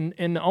coach and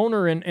the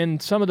owner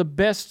and some of the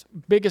biggest,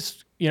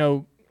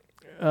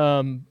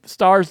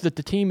 stars that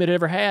the team had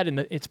ever had in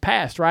its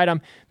past, right?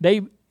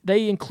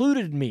 They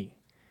included me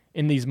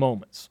in these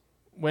moments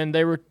when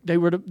there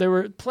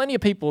were plenty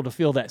of people to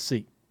fill that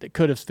seat that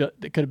could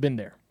have been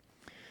there.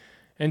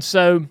 And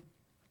so,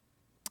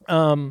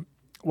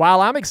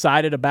 while I'm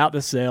excited about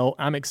the sale,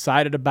 I'm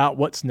excited about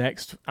what's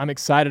next. I'm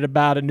excited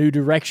about a new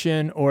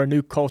direction or a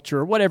new culture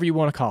or whatever you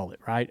want to call it,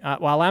 right? I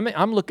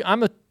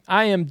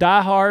am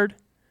diehard.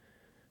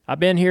 I've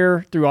been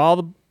here through all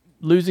the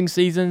losing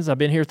seasons. I've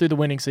been here through the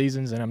winning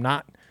seasons, and I'm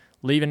not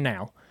leaving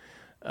now.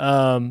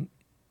 I'm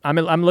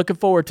looking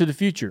forward to the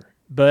future,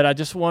 but I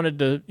just wanted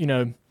to,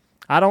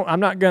 I'm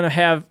not going to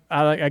have.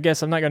 I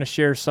guess I'm not going to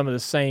share some of the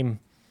same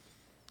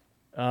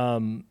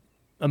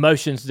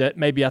emotions that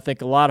maybe I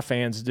think a lot of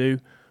fans do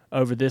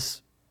over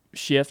this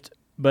shift,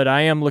 but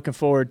I am looking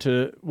forward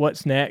to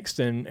what's next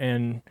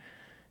and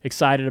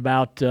excited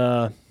about.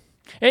 I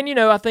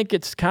think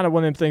it's kind of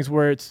one of them things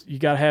where you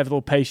got to have a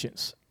little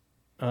patience.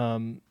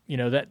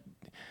 That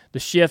the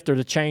shift or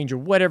the change or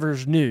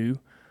whatever's new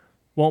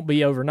won't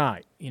be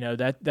overnight.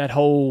 That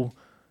whole,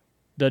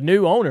 the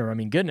new owner, I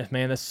mean, goodness,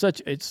 man, it's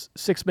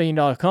 $6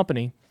 billion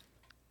company.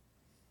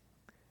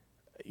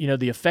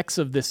 The effects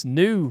of this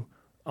new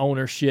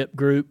ownership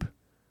group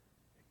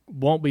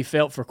won't be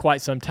felt for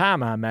quite some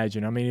time, I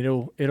imagine. I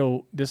mean,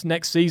 this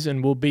next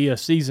season will be a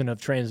season of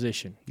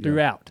transition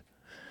throughout.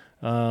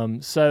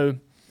 So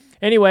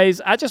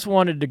anyways, I just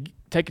wanted to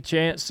take a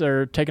chance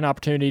or take an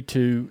opportunity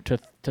to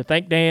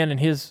thank Dan and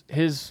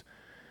his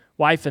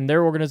wife and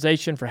their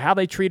organization for how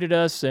they treated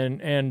us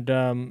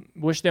and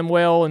wish them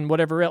well and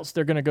whatever else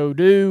they're going to go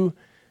do.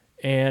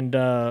 And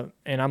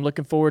I'm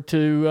looking forward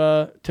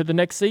to the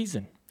next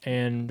season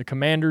and the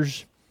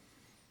Commanders,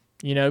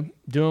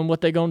 doing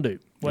what they're going to do,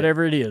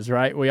 whatever it is,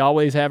 right? We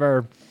always have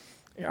our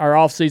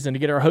off season to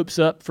get our hopes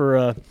up for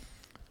a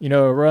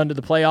run to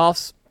the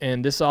playoffs,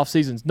 and this off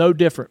season's no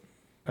different.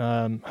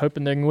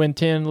 Hoping they can win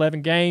 10,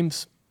 11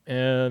 games,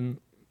 and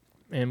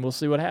we'll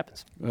see what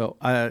happens. Well,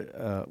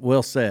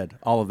 well said,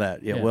 all of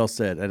that. Yeah, well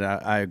said, and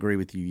I agree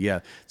with you. Yeah,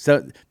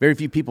 so very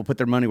few people put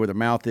their money where their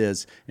mouth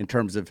is in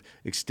terms of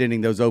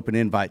extending those open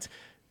invites.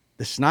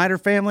 The Snyder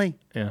family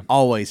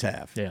always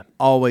have. Yeah.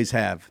 Always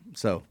have.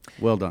 So,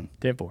 well done.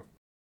 10-4.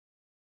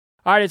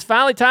 All right, it's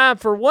finally time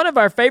for one of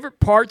our favorite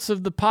parts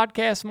of the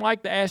podcast,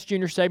 Mike, the Ask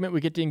Junior segment. We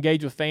get to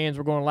engage with fans.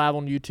 We're going live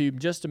on YouTube in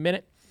just a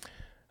minute.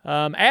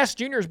 Ask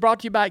Junior is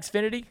brought to you by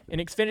Xfinity,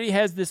 and Xfinity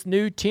has this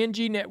new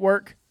 10G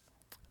network.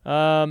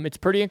 It's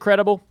pretty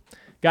incredible.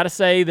 Got to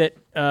say that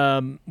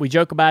we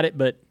joke about it,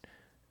 but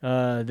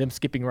them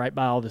skipping right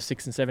by all the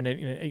 6 and 7,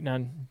 8,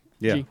 9G.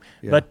 Yeah.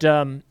 But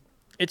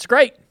it's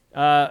great.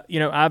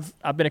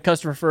 I've been a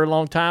customer for a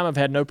long time. I've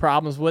had no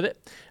problems with it.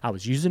 I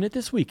was using it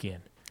this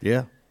weekend.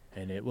 Yeah.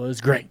 And it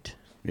was great.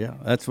 Yeah,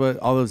 that's what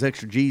all those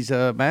extra G's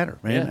matter,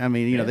 man. Yeah. I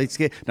mean, they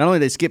skip. Not only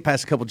they skip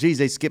past a couple G's,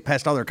 they skip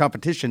past all their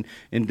competition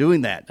in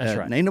doing that. That's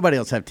right. Ain't nobody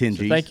else have 10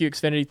 G's. Thank you,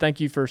 Xfinity. Thank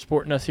you for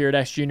supporting us here at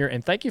Ask Junior,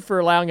 and thank you for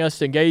allowing us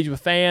to engage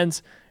with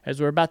fans as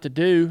we're about to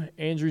do.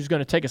 Andrew's going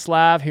to take us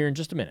live here in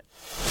just a minute.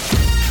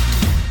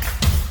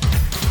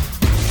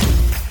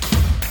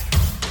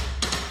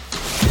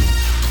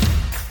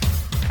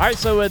 All right,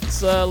 so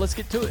let's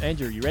get to it.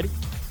 Andrew, you ready?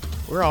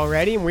 We're all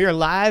ready, and we are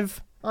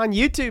live on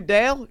YouTube,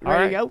 Dale.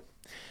 Ready to go?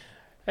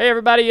 Hey,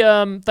 everybody.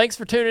 Thanks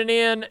for tuning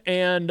in,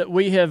 and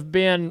we have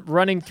been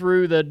running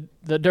through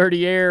the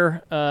Dirty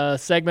Air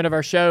segment of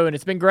our show, and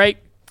it's been great.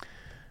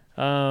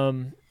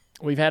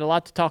 We've had a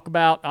lot to talk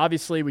about.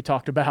 Obviously, we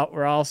talked about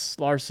Ross,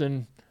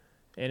 Larson,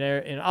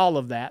 and all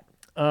of that.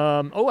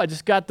 I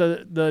just got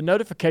the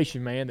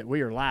notification, man, that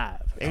we are live.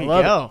 There you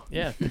go. It.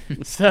 Yeah.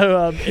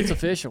 So it's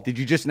official. Did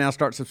you just now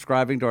start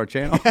subscribing to our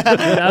channel?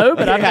 No,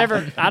 but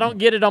I don't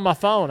get it on my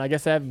phone. I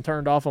guess I haven't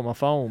turned off on my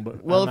phone.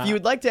 But well, if you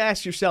would like to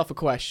ask yourself a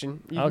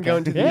question, you can go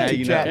into the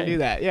YouTube chat and do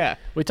that. Yeah.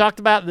 We talked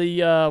about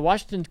the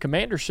Washington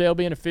Commanders sale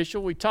being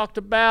official. We talked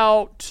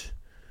about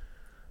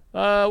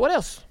what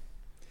else?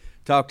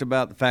 Talked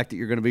about the fact that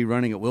you're going to be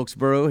running at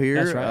Wilkesboro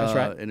here that's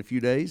right. in a few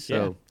days.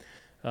 So.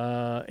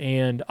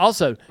 And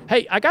also,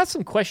 hey, I got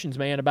some questions,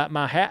 man, about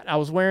my hat I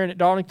was wearing at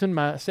Darlington,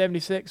 my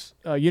 76,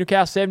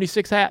 Unical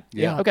 76 hat.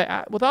 Yeah.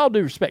 Okay, with all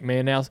due respect,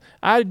 man, now,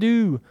 I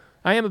am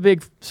a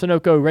big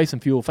Sunoco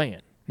Racing Fuel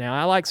fan. Now,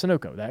 I like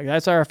Sunoco.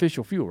 That's our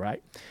official fuel,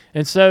 right?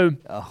 And so...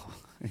 Oh,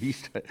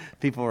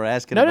 people were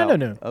asking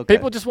No. Okay.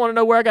 People just want to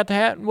know where I got the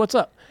hat and what's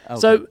up. Okay.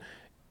 So,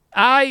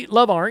 I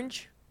love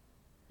orange,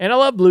 and I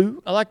love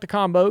blue. I like the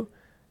combo.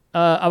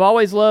 I've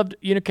always loved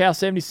Unical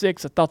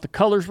 76. I thought the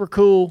colors were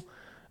cool.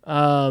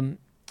 And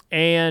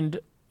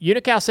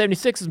Unical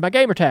 76 is my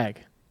gamer tag.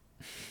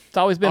 It's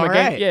always been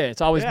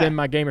it's always been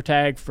my gamer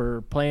tag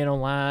for playing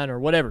online or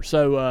whatever.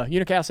 So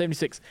Unical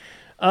 76.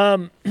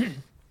 So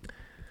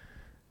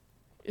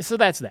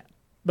that's that.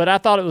 But I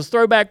thought it was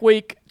throwback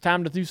week,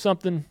 time to do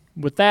something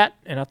with that,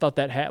 and I thought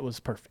that hat was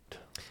perfect.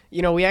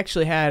 We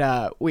actually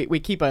had we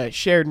keep a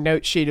shared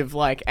note sheet of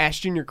like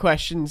Ask Junior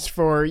questions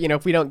for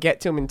if we don't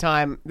get to them in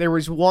time. There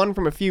was one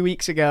from a few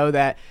weeks ago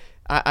that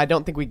I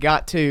don't think we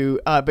got to,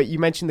 but you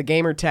mentioned the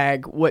gamer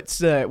tag. What's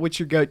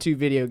your go-to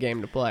video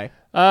game to play?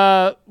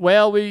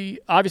 Well, we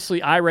obviously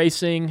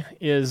iRacing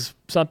is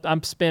something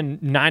I'm spending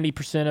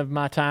 90% of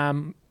my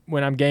time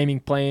when I'm gaming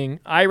playing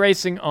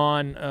iRacing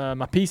on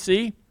my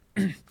PC.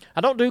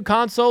 I don't do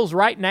consoles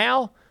right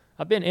now.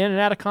 I've been in and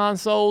out of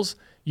consoles.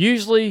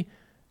 Usually,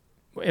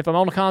 if I'm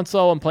on a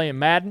console, I'm playing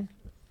Madden.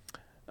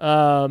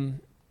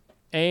 And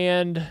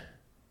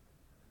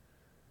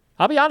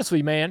I'll be honest with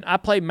you, man. I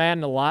played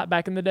Madden a lot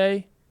back in the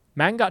day.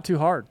 Madden got too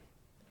hard.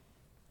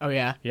 Oh,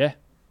 yeah? Yeah.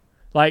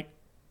 Like,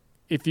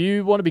 if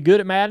you want to be good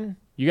at Madden,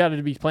 you got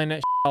to be playing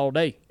that all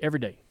day, every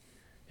day.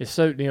 It's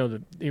so,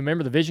 you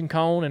remember the vision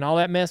cone and all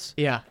that mess?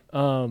 Yeah.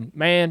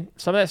 Man,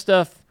 some of that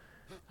stuff,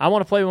 I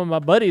want to play with my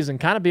buddies and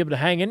kind of be able to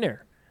hang in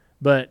there.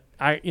 But,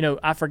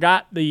 I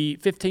forgot the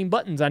 15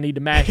 buttons I need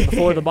to mash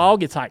before the ball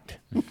gets hiked.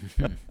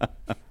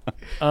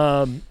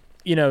 I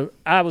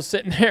was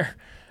sitting there.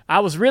 I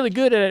was really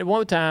good at it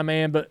one time,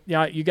 man, but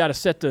you got to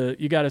set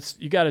you got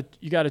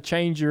to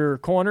change your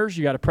corners.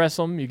 You got to press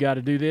them. You got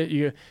to do this.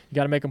 You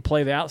got to make them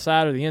play the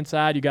outside or the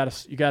inside. You got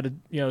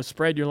to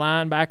spread your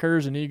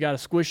linebackers, and then you got to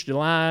squish the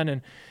line.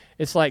 And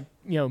it's like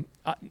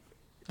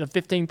the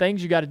 15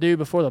 things you got to do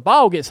before the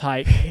ball gets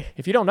hiked.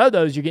 If you don't know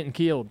those, you're getting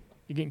killed.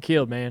 You're getting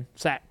killed, man.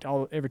 Sacked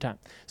every time.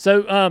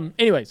 So,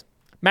 anyways,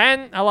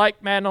 Madden, I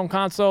like Madden on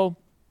console.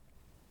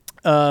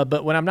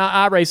 But when I'm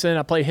not iRacing,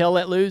 I play Hell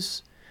Let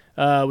Loose.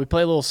 We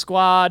play a little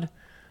squad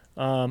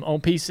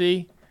on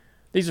PC.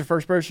 These are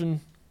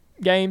first-person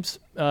games.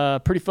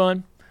 Pretty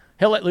fun.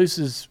 Hell Let Loose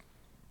is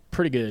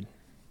pretty good.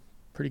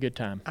 Pretty good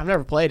time. I've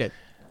never played it.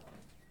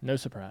 No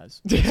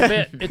surprise.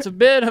 It's a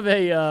bit of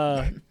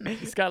a.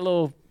 It's got a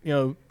little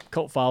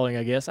cult following,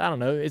 I guess. I don't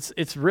know.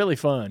 It's really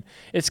fun.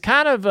 It's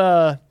kind of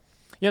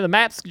the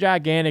map's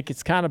gigantic.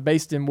 It's kind of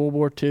based in World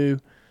War II,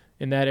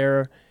 in that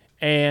era,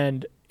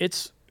 and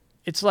it's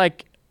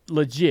like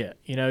legit.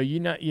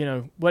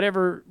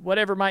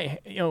 Whatever might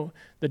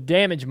the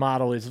damage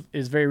model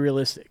is very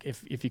realistic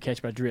if you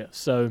catch my drift.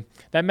 So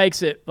that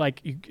makes it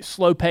like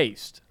slow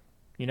paced.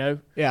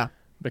 Yeah.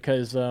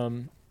 Because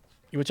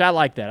which I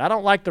like that. I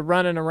don't like the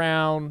running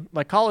around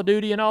like Call of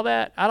Duty and all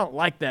that. I don't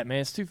like that,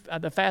 man. It's too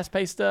the fast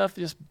paced stuff,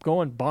 just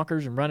going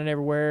bonkers and running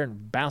everywhere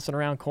and bouncing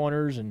around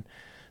corners and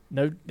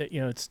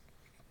it's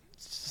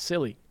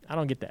silly. I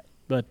don't get that,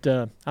 but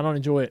I don't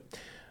enjoy it.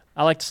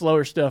 I like the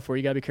slower stuff where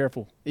you gotta be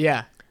careful.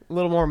 Yeah, a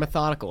little more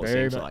methodical.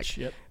 Very seems much.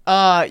 Like.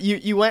 Yep.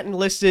 You went and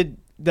listed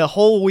the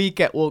whole week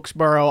at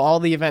Wilkesboro, all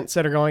the events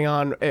that are going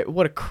on.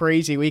 What a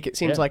crazy week it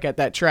seems like at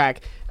that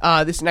track.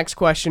 This next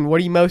question, what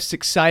are you most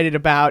excited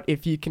about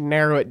if you can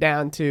narrow it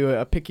down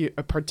to a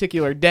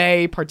particular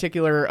day,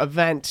 particular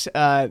event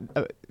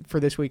for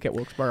this week at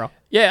Wilkesboro?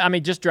 Yeah, I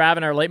mean, just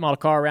driving our late model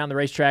car around the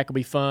racetrack will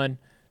be fun.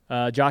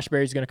 Josh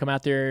Berry's going to come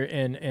out there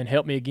and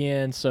help me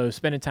again. So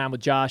spending time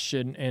with Josh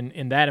and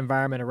in that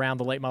environment around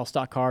the late model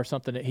stock car,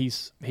 something that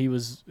he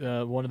was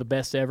one of the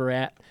best ever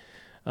at.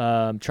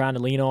 Trying to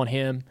lean on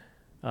him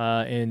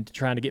and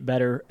trying to get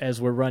better as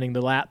we're running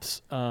the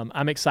laps.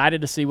 I'm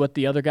excited to see what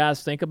the other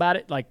guys think about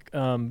it, like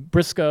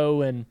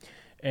Briscoe and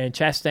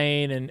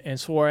Chastain and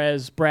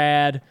Suarez,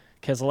 Brad,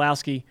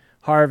 Keselowski,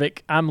 Harvick.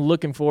 I'm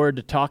looking forward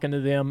to talking to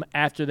them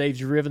after they've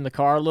driven the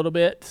car a little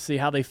bit to see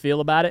how they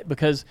feel about it,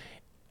 because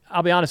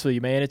I'll be honest with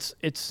you, man,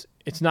 it's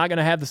not going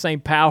to have the same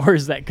power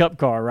as that Cup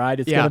car, right?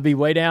 It's going to be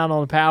way down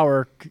on the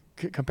power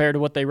compared to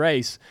what they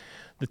race.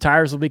 The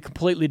tires will be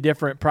completely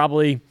different.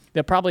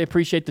 They'll probably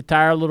appreciate the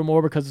tire a little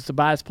more because it's a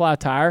bi-ply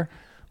tire,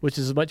 which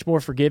is much more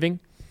forgiving.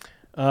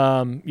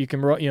 You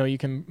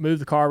can move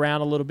the car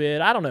around a little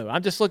bit. I don't know.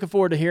 I'm just looking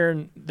forward to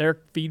hearing their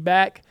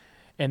feedback.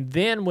 And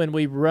then when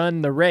we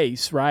run the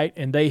race, right,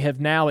 and they have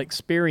now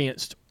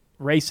experienced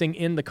racing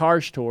in the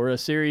Cars Tour, a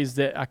series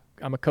that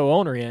I'm a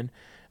co-owner in,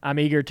 I'm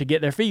eager to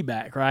get their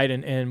feedback, right,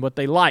 and what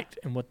they liked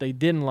and what they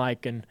didn't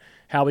like and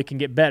how we can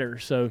get better.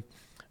 So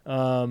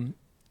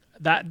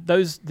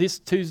this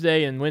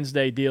Tuesday and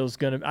Wednesday deal is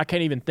I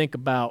can't even think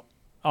about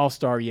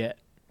All-Star yet.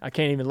 I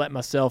can't even let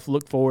myself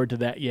look forward to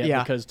that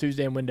yet because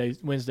Tuesday and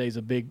Wednesday is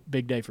a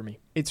big day for me.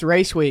 It's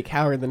race week.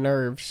 How are the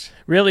nerves?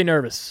 Really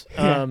nervous.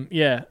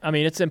 Yeah. I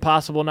mean, it's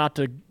impossible not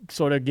to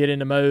sort of get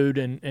into mode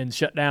and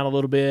shut down a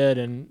little bit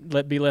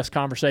and be less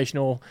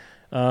conversational.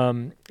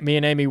 Me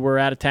and Amy were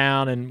out of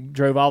town and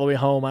drove all the way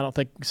home. I don't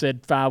think we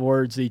said 5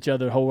 words to each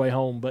other the whole way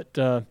home,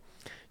 but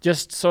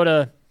just sort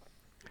of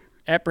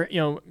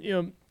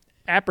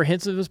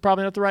apprehensive is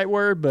probably not the right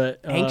word,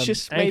 but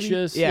anxious, maybe?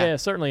 Yeah,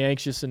 certainly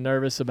anxious and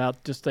nervous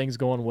about just things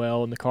going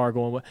well and the car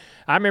going well.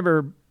 I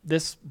remember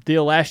this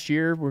deal last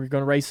year. We were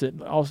going to race it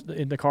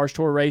in the Cars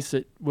Tour race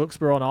at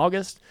Wilkesboro in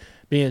August,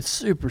 being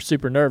super,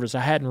 super nervous. I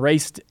hadn't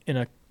raced in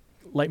a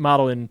late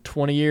model in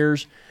 20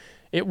 years.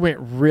 It went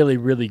really,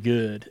 really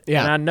good.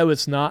 Yeah. And I know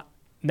it's not,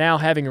 now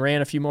having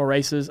ran a few more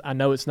races, I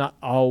know it's not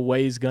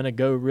always going to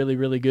go really,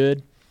 really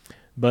good.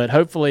 But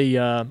hopefully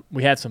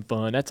we had some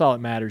fun. That's all that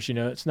matters.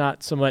 It's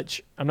not so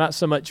much. I'm not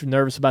so much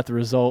nervous about the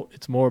result.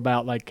 It's more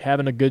about like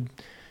having a good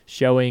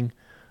showing,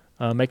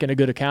 making a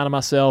good account of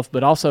myself,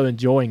 but also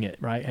enjoying it.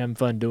 Right, having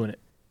fun doing it.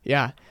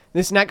 Yeah.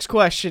 This next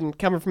question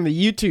coming from the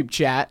YouTube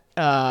chat: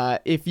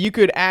 if you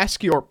could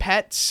ask your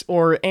pets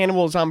or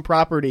animals on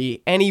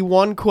property any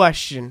one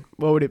question,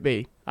 what would it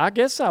be? I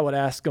guess I would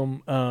ask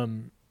them.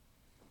 You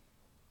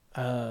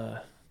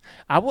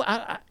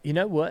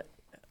know what?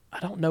 I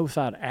don't know if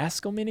I'd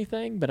ask them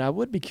anything, but I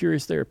would be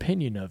curious their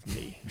opinion of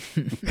me.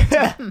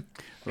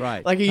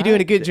 Right. Like, are you doing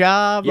a good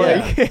job?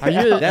 Yeah. Like,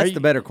 That's the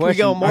better question.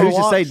 go more Who's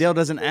to say walks? Dale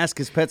doesn't ask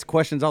his pets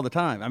questions all the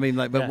time? I mean,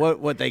 but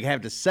what they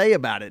have to say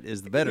about it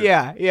is the better.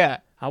 Yeah.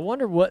 I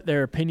wonder what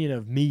their opinion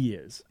of me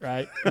is,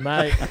 right? Am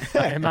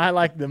I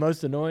like the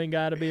most annoying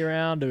guy to be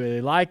around? Do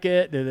they like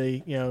it? Do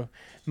they,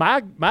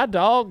 my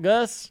dog,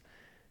 Gus,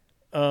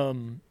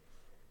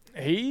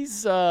 he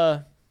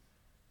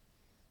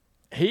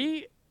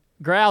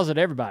growls at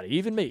everybody,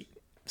 even me.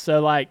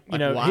 So why?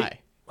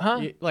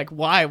 Huh?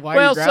 Why? Why Well,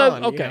 are you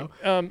growling? okay.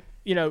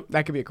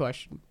 That could be a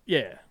question.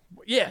 Yeah.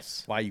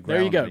 Yes. Why you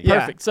There you growling go. at me?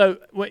 Perfect. So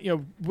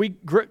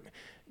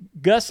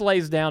Gus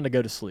lays down to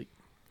go to sleep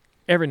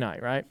every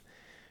night, right?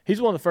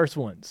 He's one of the first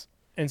ones.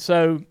 And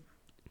so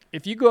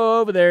if you go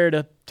over there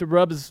to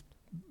rub his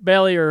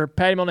belly or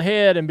pat him on the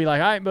head and be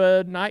like, all right,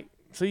 bud, night,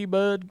 see you,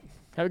 bud,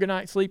 have a good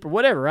night, sleep, or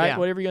whatever, right? Yeah.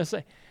 Whatever you're going to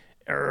say.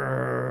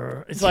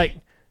 It's like,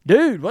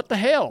 dude, what the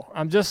hell?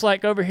 I'm just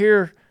like over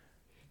here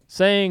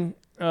saying,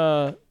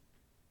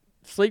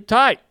 sleep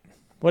tight,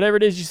 whatever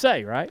it is you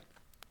say, right?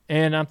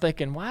 And I'm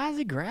thinking, why is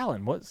he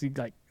growling? What's he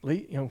like?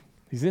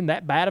 He's in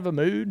that bad of a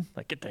mood?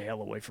 Like, get the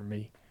hell away from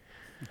me.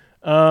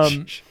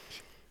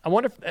 I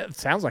wonder if that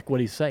sounds like what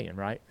he's saying,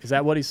 right? Is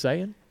that what he's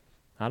saying?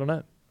 I don't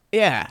know.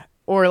 Yeah.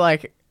 Or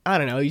like, I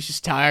don't know, he's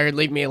just tired,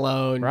 leave me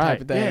alone Right.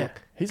 type of thing. Yeah.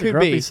 He's Could a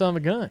grumpy be. son of a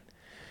gun.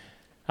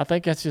 I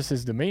think that's just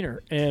his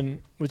demeanor,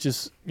 and which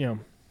is,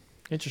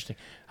 interesting.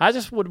 I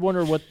just would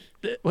wonder what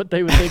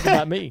they would think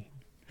about me.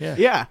 Yeah.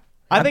 Yeah.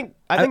 I think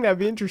that'd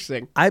be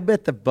interesting. I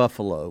bet the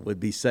buffalo would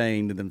be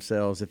saying to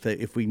themselves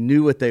if we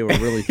knew what they were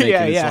really thinking.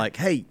 Yeah. It's like,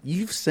 hey,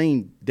 you've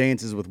seen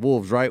Dances with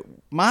Wolves, right?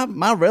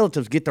 My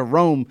relatives get to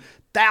roam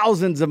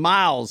thousands of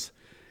miles,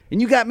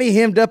 and you got me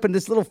hemmed up in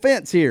this little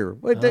fence here.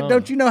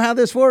 Don't you know how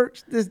this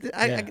works?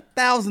 I get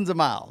thousands of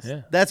miles.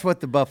 Yeah. That's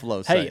what the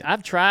buffalo say. Hey,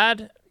 I've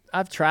tried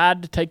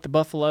to take the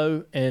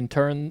buffalo and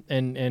turn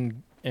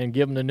and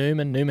give them to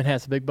Newman. Newman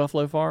has a big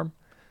buffalo farm.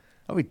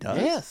 Oh, he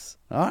does? Yes.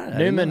 All right. I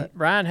didn't know that.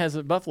 Ryan has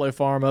a buffalo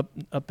farm up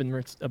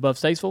in above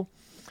Statesville.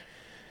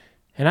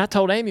 And I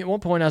told Amy at one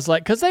point, I was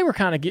like, because they were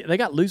they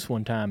got loose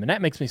one time, and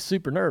that makes me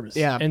super nervous.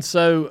 Yeah. And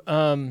so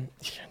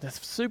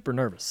that's super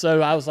nervous.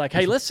 So I was like,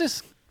 hey, let's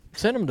just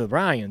send them to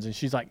Ryan's. And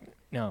she's like,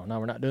 no,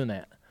 we're not doing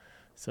that.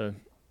 So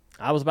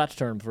I was about to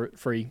turn them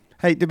free.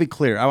 Hey, to be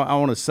clear, I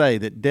want to say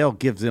that Dale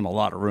gives them a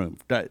lot of room.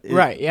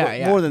 Right,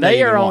 yeah. More than They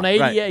even are on want. 80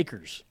 Right.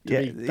 acres,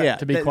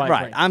 to be right. quite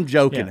Right. frank. I'm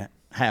joking Yeah.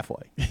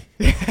 halfway.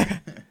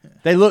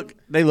 They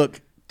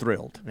look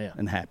thrilled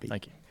and happy.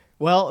 Thank you.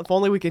 Well, if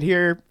only we could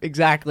hear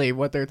exactly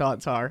what their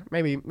thoughts are.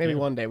 Maybe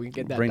one day we can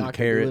get that Bring Dr.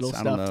 carrots, Doolittle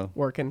I don't stuff know.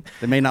 working.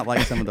 They may not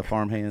like some of the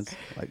farmhands.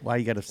 Like, why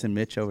you got to send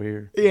Mitch over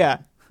here? Yeah.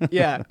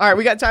 Yeah. All right,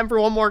 we got time for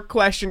one more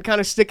question, kind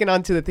of sticking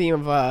onto the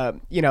theme of,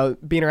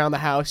 being around the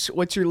house.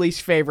 What's your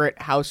least favorite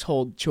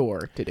household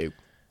chore to do?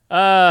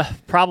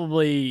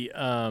 Probably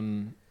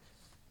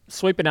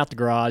sweeping out the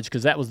garage,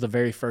 because that was the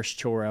very first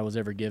chore I was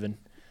ever given.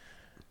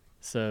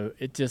 So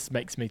it just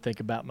makes me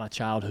think about my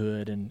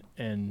childhood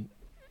and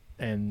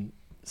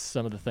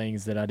some of the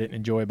things that I didn't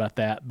enjoy about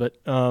that. But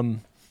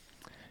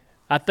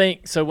I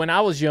think, so when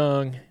I was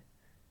young,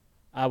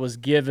 I was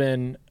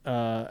given,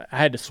 I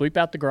had to sweep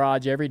out the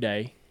garage every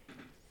day.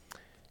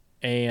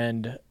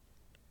 And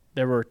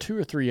there were 2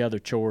 or 3 other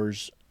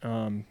chores.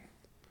 And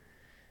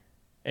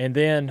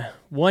then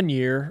one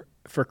year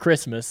for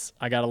Christmas,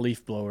 I got a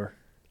leaf blower.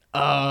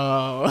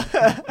 Oh.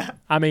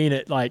 I mean,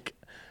 at like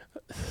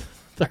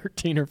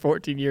 13 or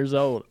 14 years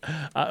old,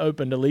 I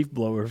opened a leaf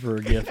blower for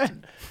a gift.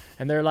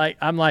 And they're like,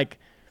 I'm like,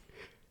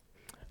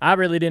 I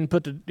really didn't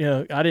put I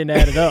didn't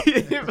add it up.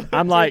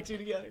 I'm like,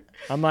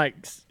 am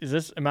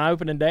I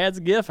opening Dad's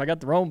gift? I got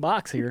the wrong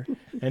box here.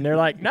 And they're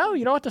like, no,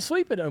 you don't have to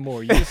sweep it no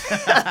more.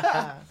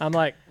 I'm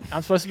like,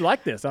 I'm supposed to be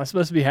like this. I'm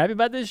supposed to be happy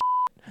about this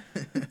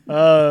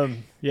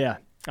yeah,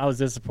 I was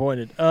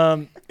disappointed.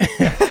 But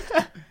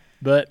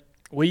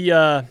we,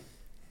 that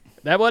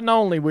wasn't the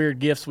only weird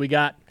gifts we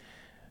got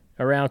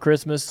around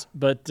Christmas.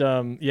 But,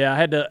 yeah,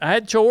 I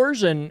had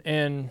chores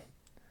and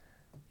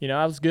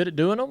I was good at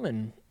doing them.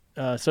 And,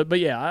 but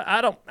yeah,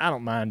 I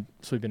don't mind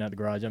sweeping out the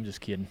garage. I'm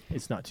just kidding.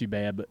 It's not too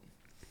bad, but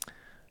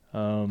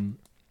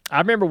I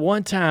remember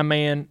one time,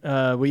 man,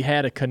 we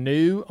had a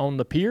canoe on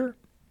the pier,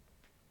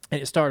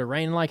 and it started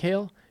raining like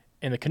hell,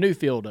 and the canoe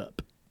filled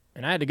up,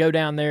 and I had to go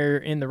down there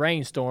in the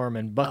rainstorm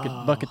and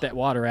bucket that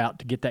water out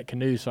to get that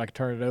canoe so I could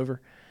turn it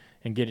over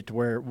and get it to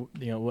where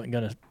it wasn't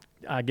gonna.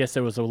 I guess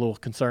there was a little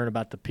concern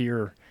about the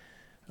pier,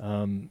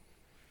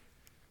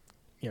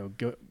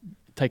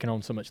 taking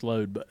on so much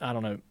load, but I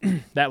don't know.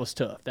 That was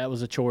tough. That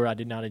was a chore I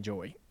did not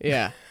enjoy.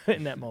 Yeah.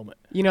 In that moment.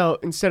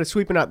 Instead of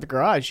sweeping out the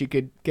garage, you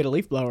could get a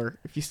leaf blower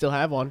if you still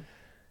have one.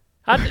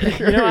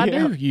 I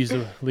do use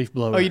a leaf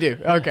blower. Oh, you do?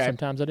 Okay.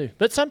 Sometimes I do.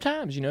 But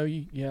sometimes, you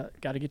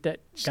got to get that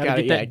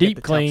Get deep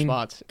the clean.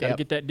 tough spots. Got to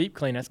get that deep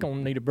clean. That's going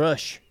to need a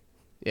brush.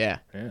 Yeah.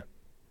 Yeah.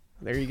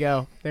 There you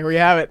go. There we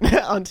have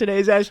it on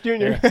today's Ask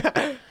Junior.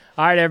 Yeah.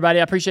 All right, everybody.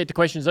 I appreciate the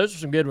questions. Those are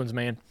some good ones,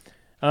 man.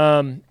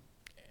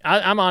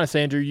 I'm honest,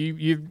 Andrew.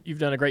 You've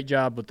done a great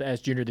job with the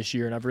Ask Junior this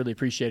year, and I've really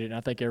appreciated it. And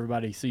I think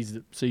everybody sees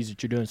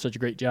that you're doing such a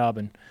great job,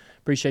 and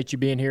appreciate you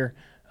being here.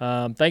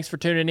 Thanks for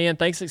tuning in.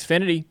 Thanks,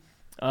 Xfinity,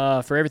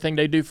 for everything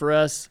they do for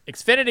us.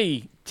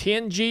 Xfinity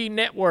 10G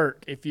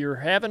network. If you're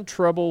having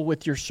trouble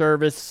with your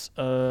service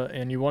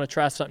and you want to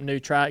try something new,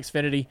 try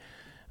Xfinity.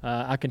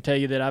 I can tell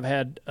you that I've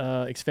had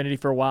Xfinity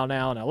for a while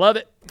now, and I love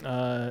it.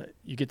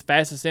 You get the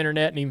fastest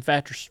internet, and even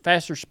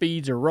faster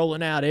speeds are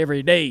rolling out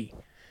every day.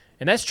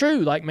 And that's true.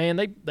 Like,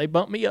 man, they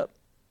bumped me up.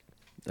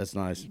 That's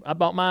nice. I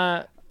bought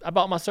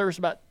my service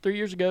about 3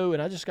 years ago,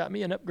 and I just got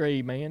me an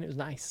upgrade, man. It was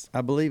nice.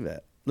 I believe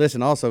that.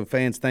 Listen, also,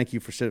 fans, thank you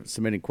for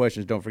submitting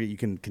questions. Don't forget, you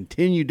can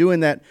continue doing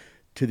that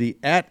to the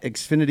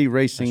 @Xfinity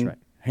Racing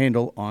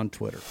handle on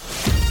Twitter.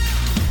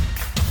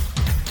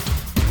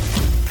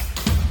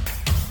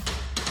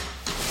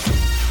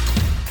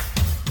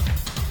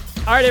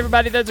 All right,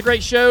 everybody, that's a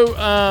great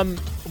show.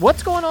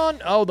 What's going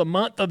on? Oh, the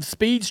month of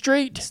Speed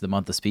Street. It's the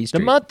month of Speed Street.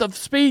 The month of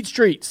Speed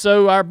Street.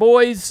 So our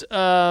boys,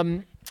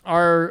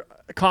 are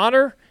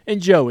Connor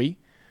and Joey,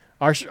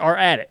 are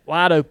at it,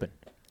 wide open.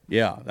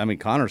 Yeah, I mean,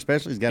 Connor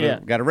especially has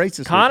got a race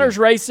this Connor's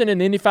weekend. racing in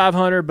the Indy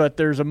 500, but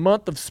there's a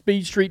month of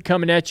Speed Street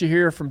coming at you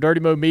here from Dirty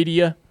Mo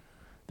Media.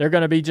 They're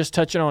going to be just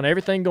touching on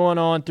everything going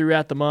on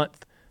throughout the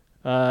month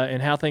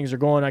and how things are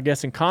going, I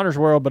guess, in Connor's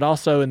world, but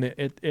also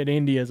at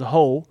Indy as a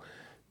whole.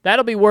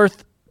 That'll be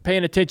worth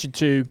paying attention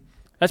to.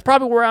 That's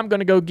probably where I'm going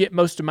to go get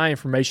most of my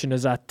information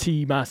as I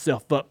tee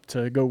myself up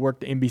to go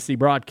work the NBC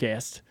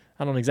broadcast.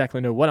 I don't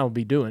exactly know what I'll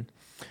be doing,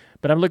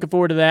 but I'm looking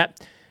forward to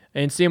that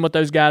and seeing what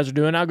those guys are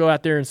doing. I'll go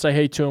out there and say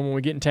hey to them when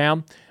we get in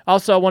town.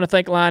 Also, I want to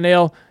thank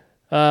Lionel.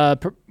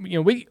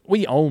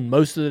 We own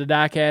most of the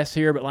diecasts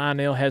here, but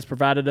Lionel has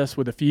provided us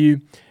with a few.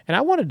 And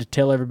I wanted to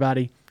tell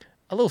everybody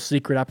a little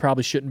secret I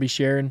probably shouldn't be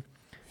sharing.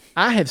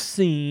 I have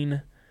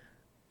seen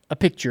a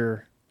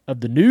picture of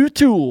the new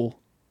tool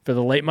for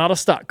the late model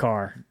stock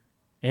car,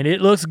 and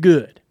it looks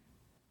good.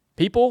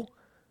 People,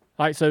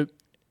 all right, so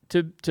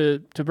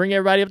to bring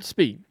everybody up to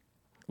speed,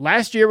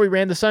 last year we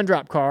ran the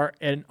Sundrop car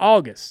in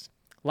August.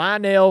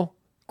 Lionel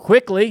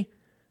quickly,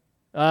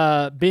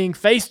 being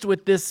faced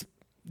with this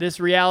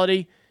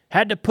reality,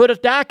 had to put a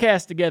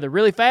diecast together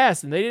really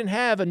fast, and they didn't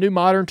have a new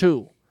modern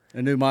tool.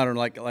 A new modern,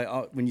 like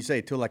when you say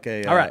a tool, like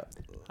a... All right.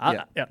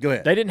 Yeah, go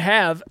ahead. They didn't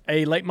have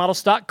a late model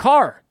stock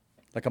car.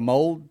 Like a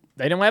mold?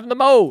 They don't have the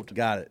mold.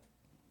 Got it.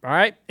 All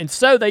right. And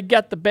so they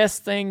got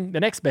the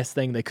next best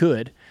thing they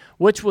could,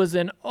 which was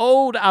an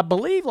old, I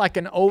believe like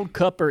an old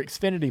Cup or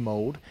Xfinity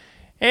mold.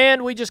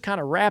 And we just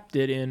kind of wrapped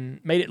it and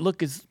made it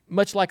look as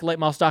much like a late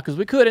model stock as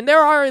we could. And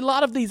there are a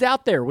lot of these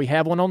out there. We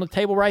have one on the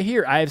table right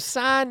here. I have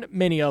signed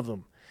many of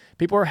them.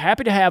 People are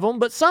happy to have them,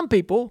 but some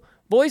people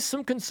voice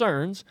some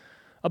concerns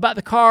about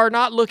the car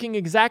not looking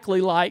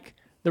exactly like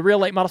the real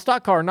late model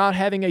stock car, not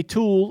having a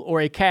tool or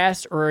a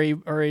cast or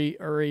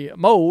a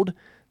mold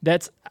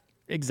that's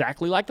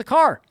exactly like the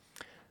car.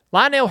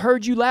 Lionel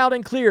heard you loud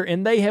and clear,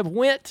 and they have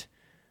went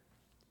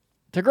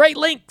to great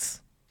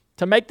lengths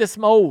to make this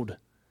mold.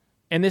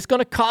 And it's going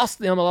to cost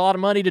them a lot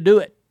of money to do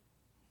it.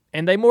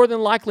 And they more than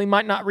likely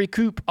might not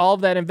recoup all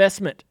of that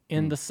investment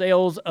in the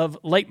sales of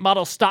late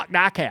model stock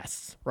die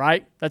casts,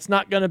 right? That's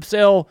not going to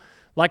sell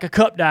like a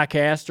Cup die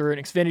cast or an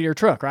Xfinity or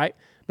truck, right?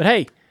 But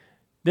hey,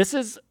 this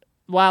is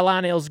why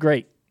Lionel's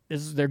great.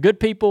 They're good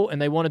people, and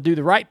they want to do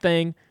the right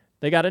thing.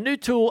 They got a new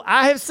tool.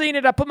 I have seen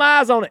it. I put my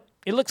eyes on it.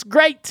 It looks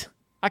great.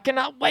 I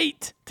cannot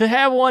wait to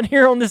have one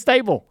here on this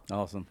table.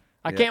 Awesome.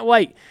 I can't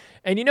wait.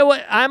 And you know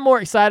what I'm more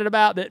excited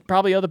about that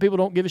probably other people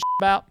don't give a shit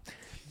about?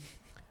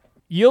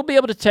 You'll be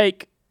able to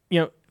take,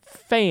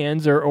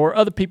 fans or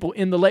other people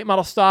in the late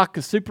model stock,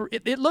 a super.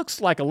 It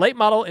looks like a late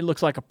model. It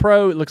looks like a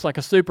pro. It looks like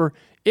a super.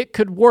 It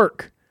could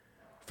work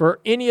for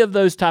any of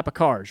those type of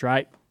cars,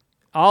 right?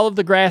 All of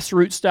the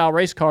grassroots style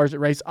race cars that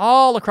race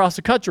all across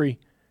the country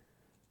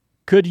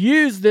could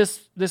use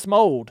this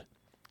mold.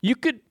 You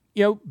could,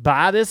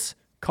 buy this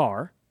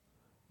car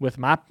with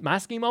my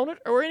scheme on it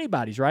or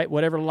anybody's, right?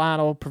 Whatever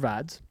Lionel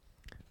provides.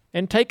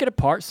 And take it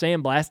apart,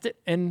 sandblast it,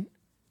 and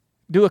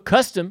do a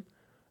custom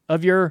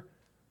of your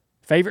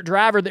favorite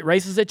driver that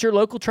races at your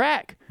local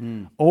track.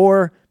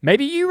 Or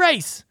maybe you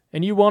race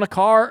and you want a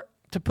car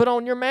to put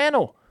on your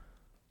mantle,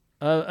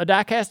 a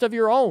die-cast of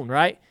your own,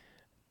 right?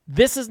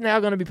 This is now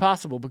going to be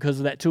possible because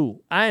of that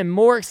tool. I am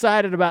more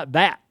excited about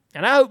that.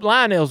 And I hope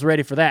Lionel's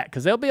ready for that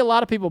because there'll be a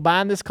lot of people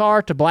buying this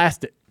car to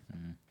blast it.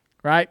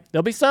 Right?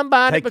 There'll be some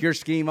buying Take it. your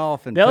scheme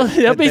off and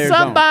there'll be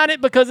some on. buying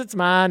it because it's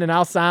mine and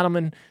I'll sign them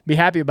and be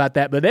happy about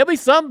that. But there'll be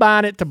some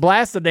buying it to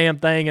blast the damn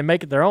thing and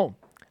make it their own.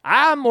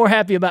 I'm more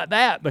happy about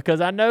that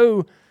because I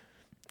know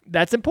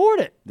that's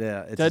important.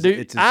 Yeah.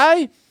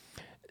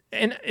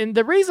 And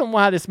the reason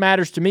why this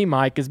matters to me,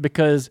 Mike, is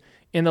because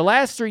in the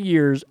last 3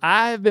 years,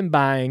 I have been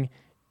buying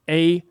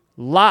a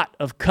lot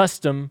of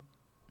custom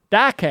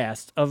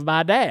die-casts of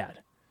my dad.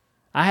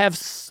 I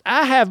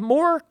have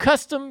more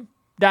custom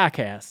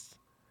die-casts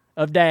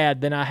of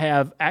Dad than I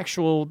have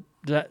actual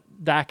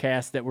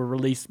die-casts that were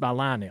released by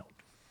Lionel.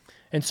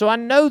 And so I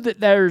know that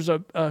there's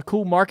a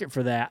cool market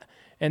for that,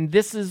 and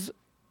this is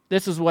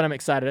what I'm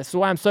excited. That's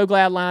why I'm so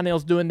glad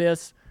Lionel's doing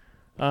this,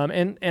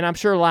 and I'm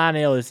sure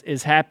Lionel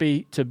is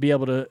happy to be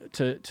able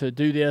to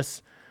do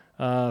this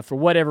for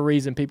whatever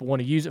reason people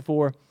want to use it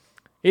for.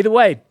 Either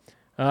way,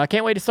 I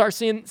can't wait to start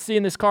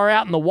seeing this car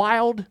out in the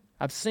wild.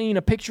 I've seen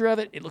a picture of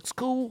it. It looks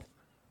cool,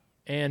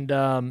 and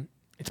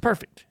it's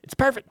perfect. It's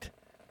perfect.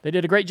 They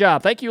did a great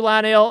job. Thank you,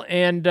 Lionel,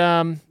 and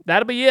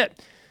that'll be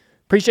it.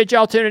 Appreciate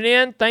y'all tuning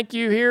in. Thank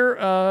you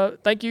here.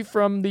 Thank you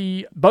from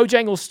the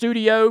Bojangles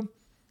studio.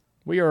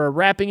 We are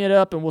wrapping it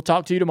up, and we'll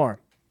talk to you tomorrow.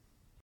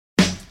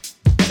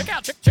 Check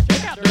out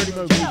Dirty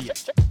Mo Media.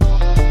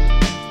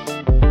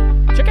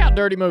 Check out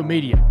Dirty Mo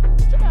Media.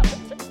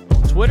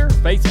 On Twitter,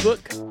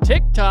 Facebook,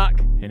 TikTok,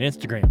 and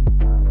Instagram.